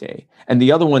happened that day. And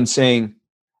the other one saying,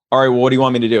 all right, well, what do you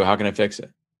want me to do? How can I fix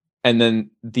it? And then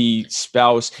the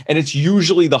spouse, and it's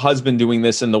usually the husband doing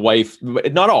this and the wife,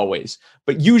 not always,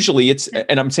 but usually it's,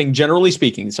 and I'm saying generally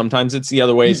speaking, sometimes it's the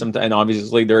other way, sometimes, and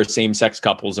obviously there are same-sex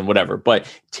couples and whatever, but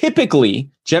typically,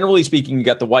 generally speaking, you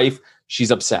got the wife, she's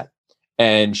upset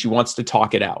and she wants to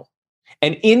talk it out.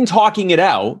 And in talking it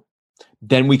out,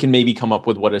 then we can maybe come up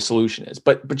with what a solution is.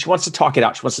 But she wants to talk it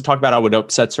out. She wants to talk about how it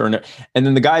upsets her. And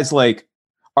then the guy's like,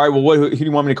 all right, well, who do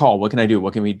you want me to call? What can I do?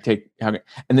 What can we take? And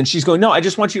then she's going, no, I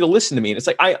just want you to listen to me. And it's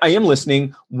like, I am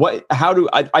listening.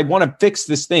 I want to fix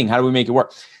this thing. How do we make it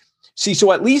work? See,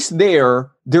 so at least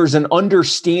there's an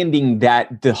understanding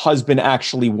that the husband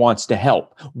actually wants to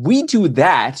help. We do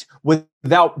that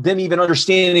without them even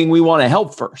understanding we want to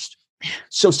help first.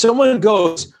 So someone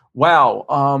goes, wow,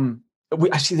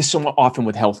 I see this so often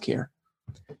with healthcare.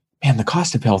 Man, the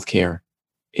cost of healthcare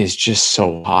is just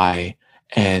so high.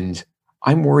 And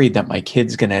I'm worried that my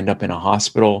kid's going to end up in a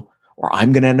hospital, or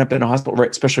I'm going to end up in a hospital, right?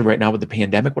 Especially right now with the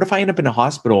pandemic. What if I end up in a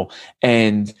hospital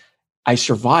and I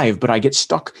survive, but I get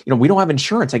stuck? We don't have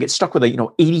insurance. I get stuck with a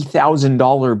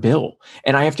 $80,000 bill,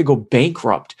 and I have to go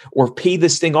bankrupt or pay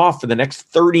this thing off for the next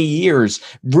 30 years.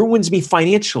 Ruins me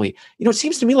financially. It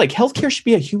seems to me like healthcare should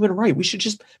be a human right. We should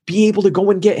just be able to go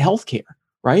and get healthcare,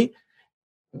 right?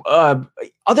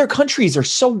 Other countries are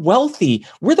so wealthy.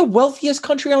 We're the wealthiest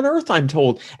country on earth, I'm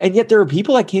told. And yet there are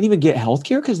people that can't even get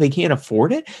healthcare because they can't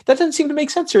afford it. That doesn't seem to make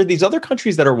sense. There are these other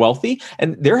countries that are wealthy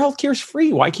and their healthcare is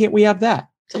free. Why can't we have that?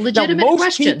 It's a legitimate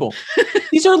question.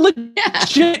 These are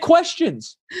legit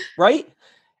questions, right?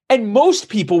 And most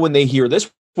people, when they hear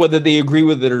this, whether they agree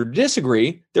with it or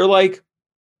disagree, they're like,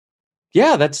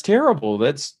 yeah, that's terrible.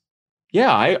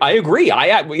 I agree.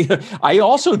 I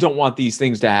also don't want these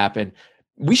things to happen.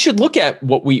 We should look at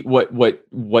what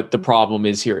the problem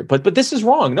is here. But this is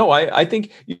wrong. No, I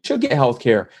think you should get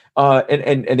healthcare.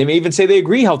 And they may even say they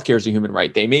agree healthcare is a human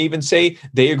right. They may even say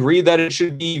they agree that it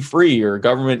should be free or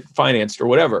government financed or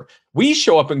whatever. We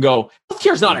show up and go,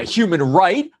 healthcare is not a human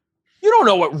right. You don't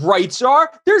know what rights are.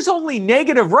 There's only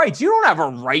negative rights. You don't have a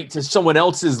right to someone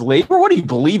else's labor. What do you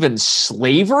believe in,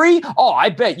 slavery? Oh, I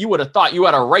bet you would have thought you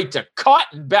had a right to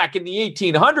cotton back in the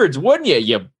 1800s, wouldn't you,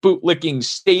 you bootlicking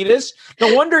status?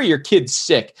 No wonder your kid's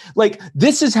sick. Like,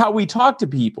 this is how we talk to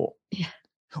people. Yeah.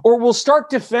 Or we'll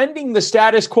start defending the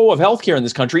status quo of healthcare in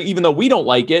this country, even though we don't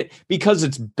like it, because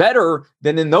it's better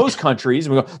than in those countries.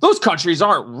 And we go, those countries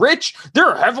aren't rich.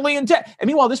 They're heavily in debt. And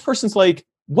meanwhile, this person's like,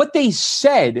 what they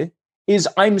said is,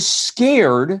 I'm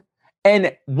scared,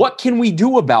 and what can we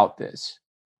do about this?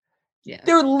 Yeah.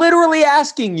 They're literally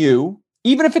asking you,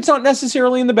 even if it's not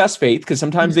necessarily in the best faith, because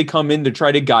sometimes they come in to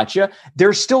try to gotcha,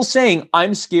 they're still saying,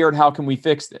 I'm scared, how can we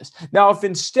fix this? Now, if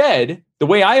instead, the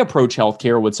way I approach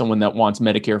healthcare with someone that wants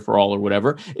Medicare for all or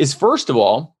whatever, is first of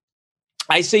all,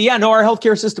 I say, yeah, no, our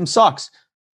healthcare system sucks.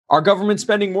 Our government's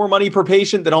spending more money per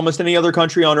patient than almost any other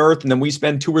country on earth. And then we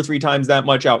spend 2 or 3 times that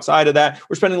much outside of that.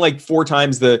 We're spending like 4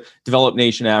 times the developed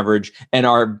nation average. And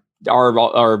our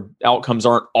outcomes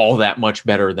aren't all that much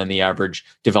better than the average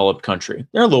developed country.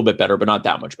 They're a little bit better, but not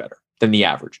that much better than the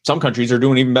average. Some countries are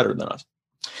doing even better than us.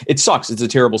 It sucks. It's a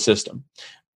terrible system.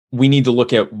 We need to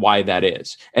look at why that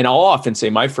is. And I'll often say,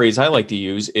 my phrase I like to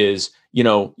use is,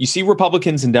 you see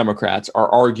Republicans and Democrats are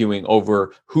arguing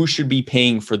over who should be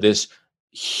paying for this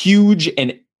huge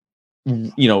and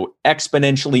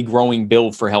exponentially growing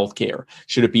bill for healthcare.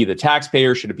 Should it be the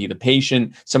taxpayer? Should it be the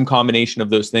patient? Some combination of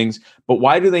those things. But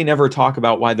why do they never talk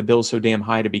about why the bill is so damn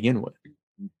high to begin with?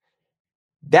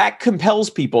 That compels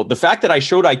people. The fact that I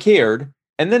showed I cared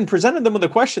and then presented them with a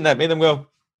question that made them go,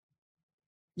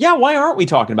 yeah, why aren't we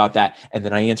talking about that? And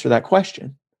then I answer that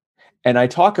question. And I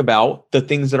talk about the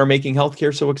things that are making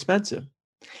healthcare so expensive.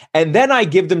 And then I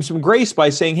give them some grace by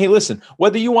saying, hey, listen,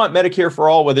 whether you want Medicare for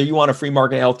all, whether you want a free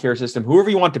market healthcare system, whoever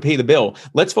you want to pay the bill,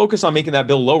 let's focus on making that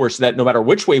bill lower so that no matter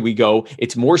which way we go,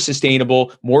 it's more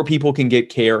sustainable, more people can get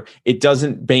care. It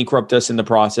doesn't bankrupt us in the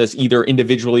process, either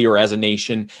individually or as a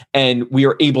nation. And we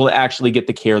are able to actually get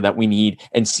the care that we need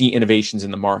and see innovations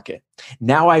in the market.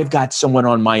 Now I've got someone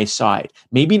on my side.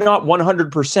 Maybe not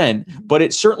 100%, but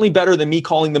it's certainly better than me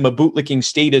calling them a bootlicking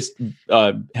statist,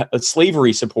 a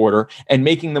slavery supporter, and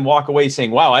making them walk away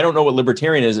saying, wow, I don't know what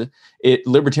libertarianism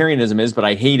is, but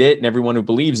I hate it and everyone who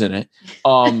believes in it.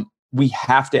 We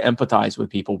have to empathize with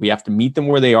people. We have to meet them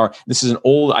where they are.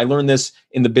 I learned this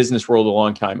in the business world a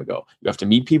long time ago. You have to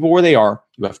meet people where they are.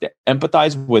 You have to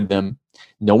empathize with them.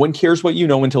 No one cares what you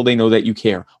know until they know that you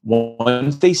care.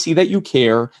 Once they see that you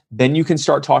care, then you can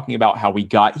start talking about how we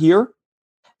got here.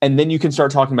 And then you can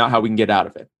start talking about how we can get out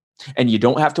of it. And you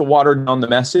don't have to water down the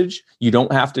message. You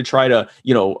don't have to try to,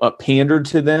 pander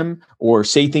to them or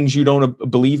say things you don't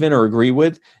believe in or agree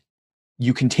with.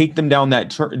 You can take them down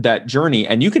that journey,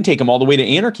 and you can take them all the way to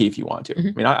anarchy if you want to. Mm-hmm.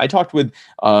 I mean, I talked with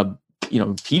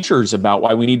teachers about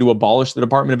why we need to abolish the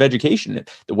Department of Education.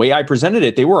 The way I presented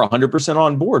it, they were 100%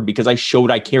 on board because I showed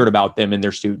I cared about them and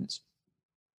their students.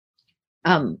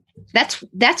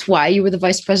 That's why you were the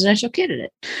vice presidential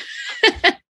candidate.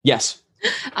 Yes,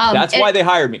 that's why they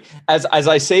hired me. As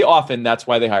I say often, that's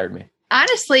why they hired me.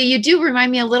 Honestly, you do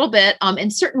remind me a little bit, in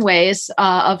certain ways,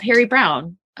 of Harry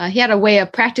Brown. He had a way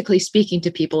of practically speaking to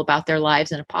people about their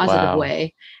lives in a positive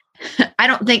way. I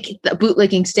don't think the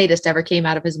bootlicking statist ever came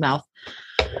out of his mouth.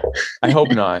 I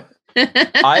hope not.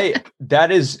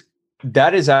 That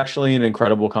is actually an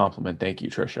incredible compliment. Thank you,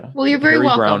 Trisha. Well, you're very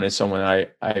welcome. Harry Brown is someone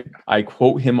I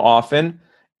quote him often,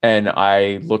 and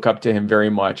I look up to him very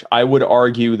much. I would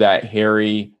argue that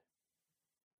Harry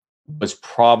was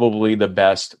probably the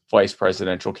best vice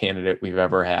presidential candidate we've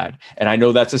ever had. And I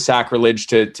know that's a sacrilege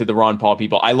to the Ron Paul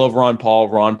people. I love Ron Paul.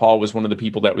 Ron Paul was one of the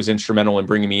people that was instrumental in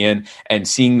bringing me in, and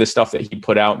seeing the stuff that he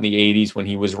put out in the 80s when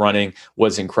he was running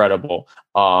was incredible.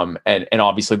 And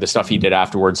obviously the stuff he did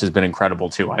afterwards has been incredible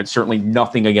too. I had certainly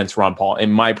nothing against Ron Paul.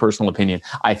 In my personal opinion,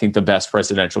 I think the best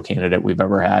presidential candidate we've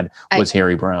ever had was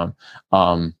Harry Brown.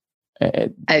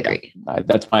 I agree.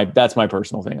 That's my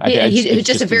personal thing. He's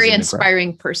just a very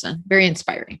inspiring person, very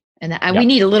inspiring. And we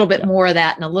need a little bit more of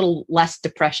that and a little less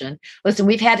depression. Listen,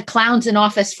 we've had clowns in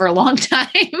office for a long time.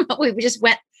 We just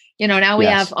went, now we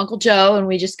have Uncle Joe, and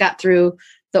we just got through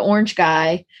the orange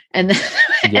guy. And then,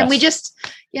 and we just,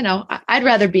 I'd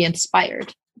rather be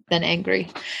inspired than angry.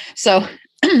 So,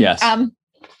 yes.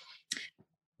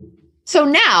 So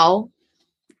now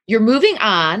you're moving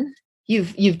on.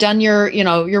 You've done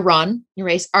your run, your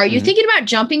race. Are you thinking about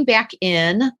jumping back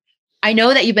in? I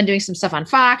know that you've been doing some stuff on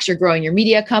Fox. You're growing your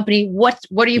media company. What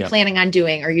are you planning on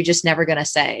doing? Or are you just never going to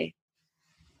say?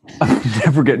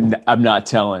 I'm not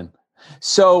telling.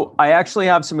 So I actually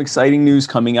have some exciting news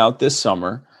coming out this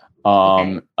summer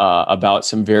about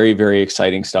some very, very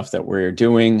exciting stuff that we're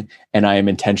doing. And I am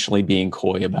intentionally being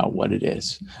coy about what it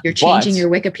is. You're changing your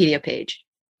Wikipedia page.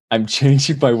 I'm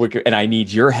changing my Wiki, and I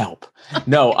need your help.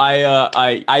 No,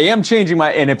 I am changing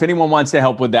my. And if anyone wants to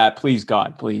help with that, please,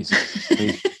 God, please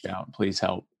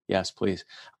help. Yes, please.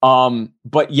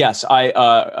 But yes,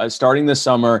 I starting this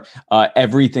summer,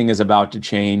 everything is about to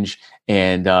change,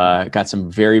 and got some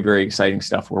very, very exciting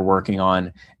stuff we're working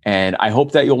on. And I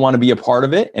hope that you'll want to be a part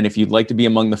of it. And if you'd like to be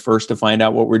among the first to find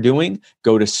out what we're doing,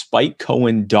 go to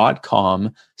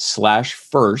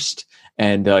spikecohen.com/first.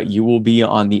 And you will be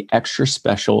on the extra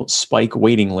special Spike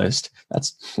waiting list.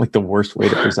 That's like the worst way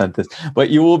to present this, but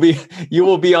you will be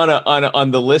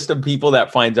on the list of people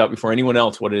that finds out before anyone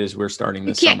else what it is we're starting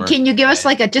this summer. Can you give us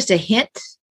just a hint?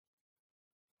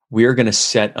 We are going to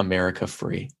set America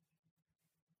free.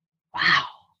 Wow!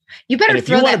 You better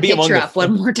throw that picture up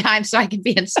one more time so I can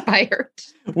be inspired.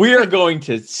 We are going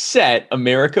to set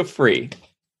America free.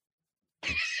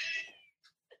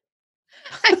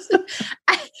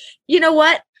 You know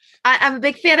what? I'm a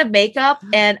big fan of makeup,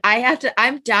 and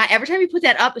I'm dying. Every time you put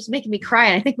that up, it's making me cry.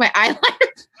 And I think my eyeliner.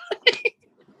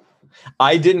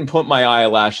 I didn't put my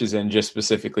eyelashes in just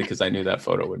specifically because I knew that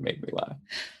photo would make me laugh.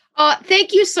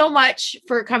 Thank you so much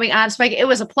for coming on, Spike. It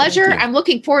was a pleasure. I'm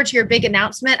looking forward to your big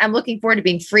announcement. I'm looking forward to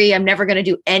being free. I'm never going to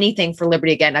do anything for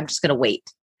liberty again. I'm just going to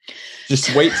wait.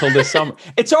 Just wait till this summer.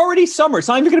 It's already summer. It's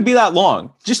not even going to be that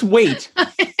long. Just wait.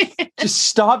 Just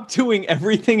stop doing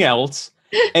everything else.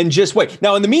 And just wait.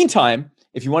 Now, in the meantime,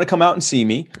 if you want to come out and see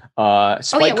me,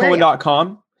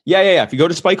 spikecohen.com. Yeah. If you go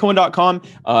to spikecohen.com,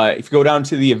 if you go down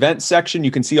to the events section,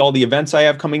 you can see all the events I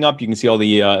have coming up. You can see all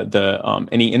the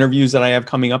any interviews that I have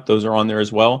coming up. Those are on there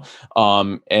as well.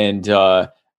 And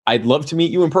I'd love to meet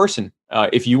you in person.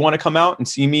 If you want to come out and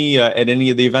see me at any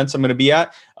of the events I'm going to be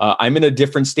at, I'm in a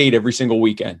different state every single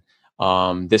weekend.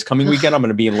 This coming weekend, I'm going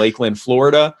to be in Lakeland,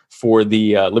 Florida for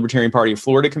the Libertarian Party of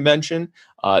Florida convention.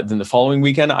 Then the following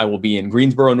weekend, I will be in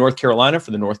Greensboro, North Carolina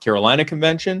for the North Carolina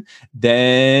convention.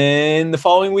 Then the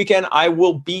following weekend, I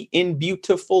will be in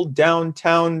beautiful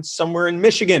downtown somewhere in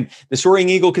Michigan, the Soaring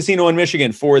Eagle Casino in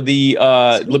Michigan for the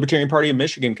Libertarian Party of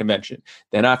Michigan convention.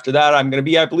 Then after that, I'm going to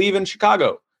be, I believe, in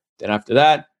Chicago. Then after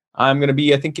that, I'm going to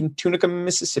be, I think, in Tunica,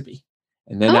 Mississippi.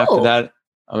 And then after that,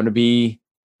 I'm going to be,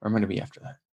 where am I going to be after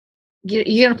that? You're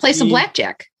going to play some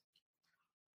blackjack.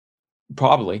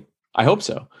 Probably. I hope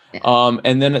so. Yeah.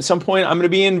 And then at some point, I'm going to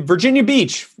be in Virginia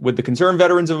Beach with the Concerned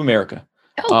Veterans of America.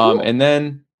 Cool. And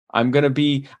then I'm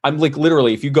like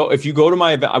literally, if you go to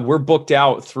my event, we're booked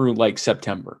out through like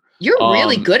September. You're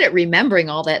really good at remembering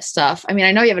all that stuff. I mean,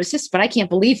 I know you have an assistant, but I can't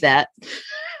believe that.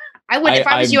 If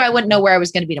I was you, I wouldn't know where I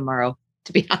was going to be tomorrow.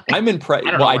 To be honest, I'm impressed.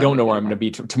 I don't know where I'm going to be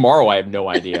tomorrow. I have no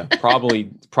idea. Probably,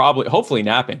 hopefully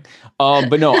napping.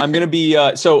 But no, I'm going to be.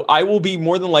 So I will be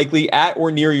more than likely at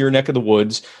or near your neck of the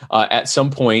woods at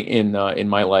some point in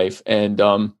my life. And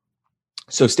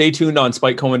so stay tuned on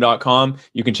SpikeCohen.com.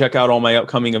 You can check out all my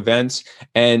upcoming events.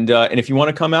 And if you want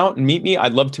to come out and meet me,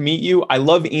 I'd love to meet you. I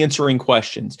love answering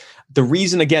questions. The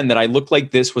reason, again, that I look like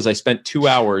this was I spent 2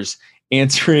 hours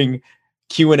answering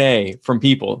Q&A from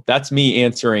people. That's me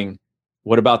answering.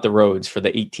 What about the roads for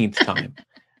the 18th time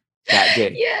that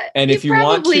day? Yeah, and if you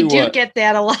want to, do get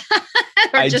that a lot.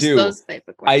 I do. Those type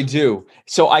of questions. I do.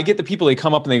 So I get the people, they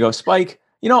come up and they go, Spike,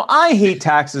 I hate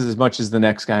taxes as much as the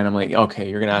next guy. And I'm like, okay,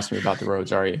 you're going to ask me about the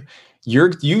roads, are you?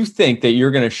 You think that you're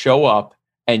going to show up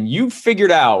and you figured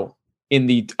out at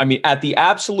the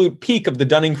absolute peak of the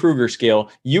Dunning-Kruger scale,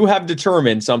 you have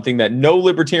determined something that no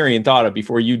libertarian thought of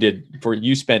before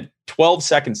you spent 12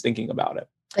 seconds thinking about it.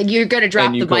 Like you're going to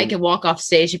drop the mic and walk off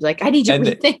stage. You'd be like, I need to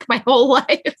rethink my whole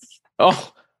life.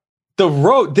 Oh, the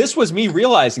road. This was me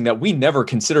realizing that we never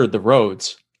considered the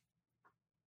roads.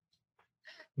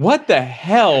 What the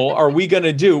hell are we going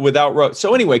to do without roads?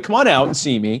 So anyway, come on out and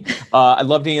see me. I'd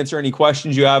love to answer any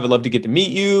questions you have. I'd love to get to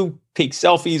meet you, take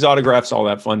selfies, autographs, all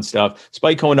that fun stuff.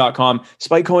 SpikeCohen.com,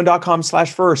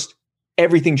 SpikeCohen.com/first.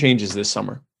 Everything changes this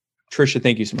summer. Trisha,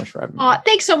 thank you so much for having me.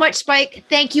 Thanks so much, Spike.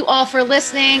 Thank you all for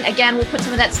listening. Again, we'll put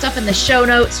some of that stuff in the show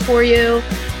notes for you.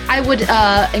 I would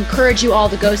encourage you all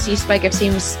to go see Spike. I've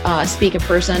seen him speak in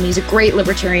person. He's a great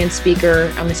libertarian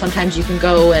speaker. I mean, sometimes you can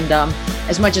go and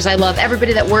as much as I love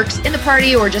everybody that works in the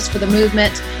party or just for the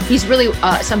movement, he's really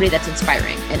somebody that's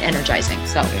inspiring and energizing.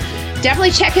 So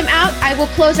definitely check him out. I will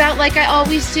close out like I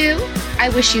always do. I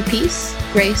wish you peace,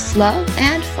 grace, love,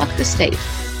 and fuck the state.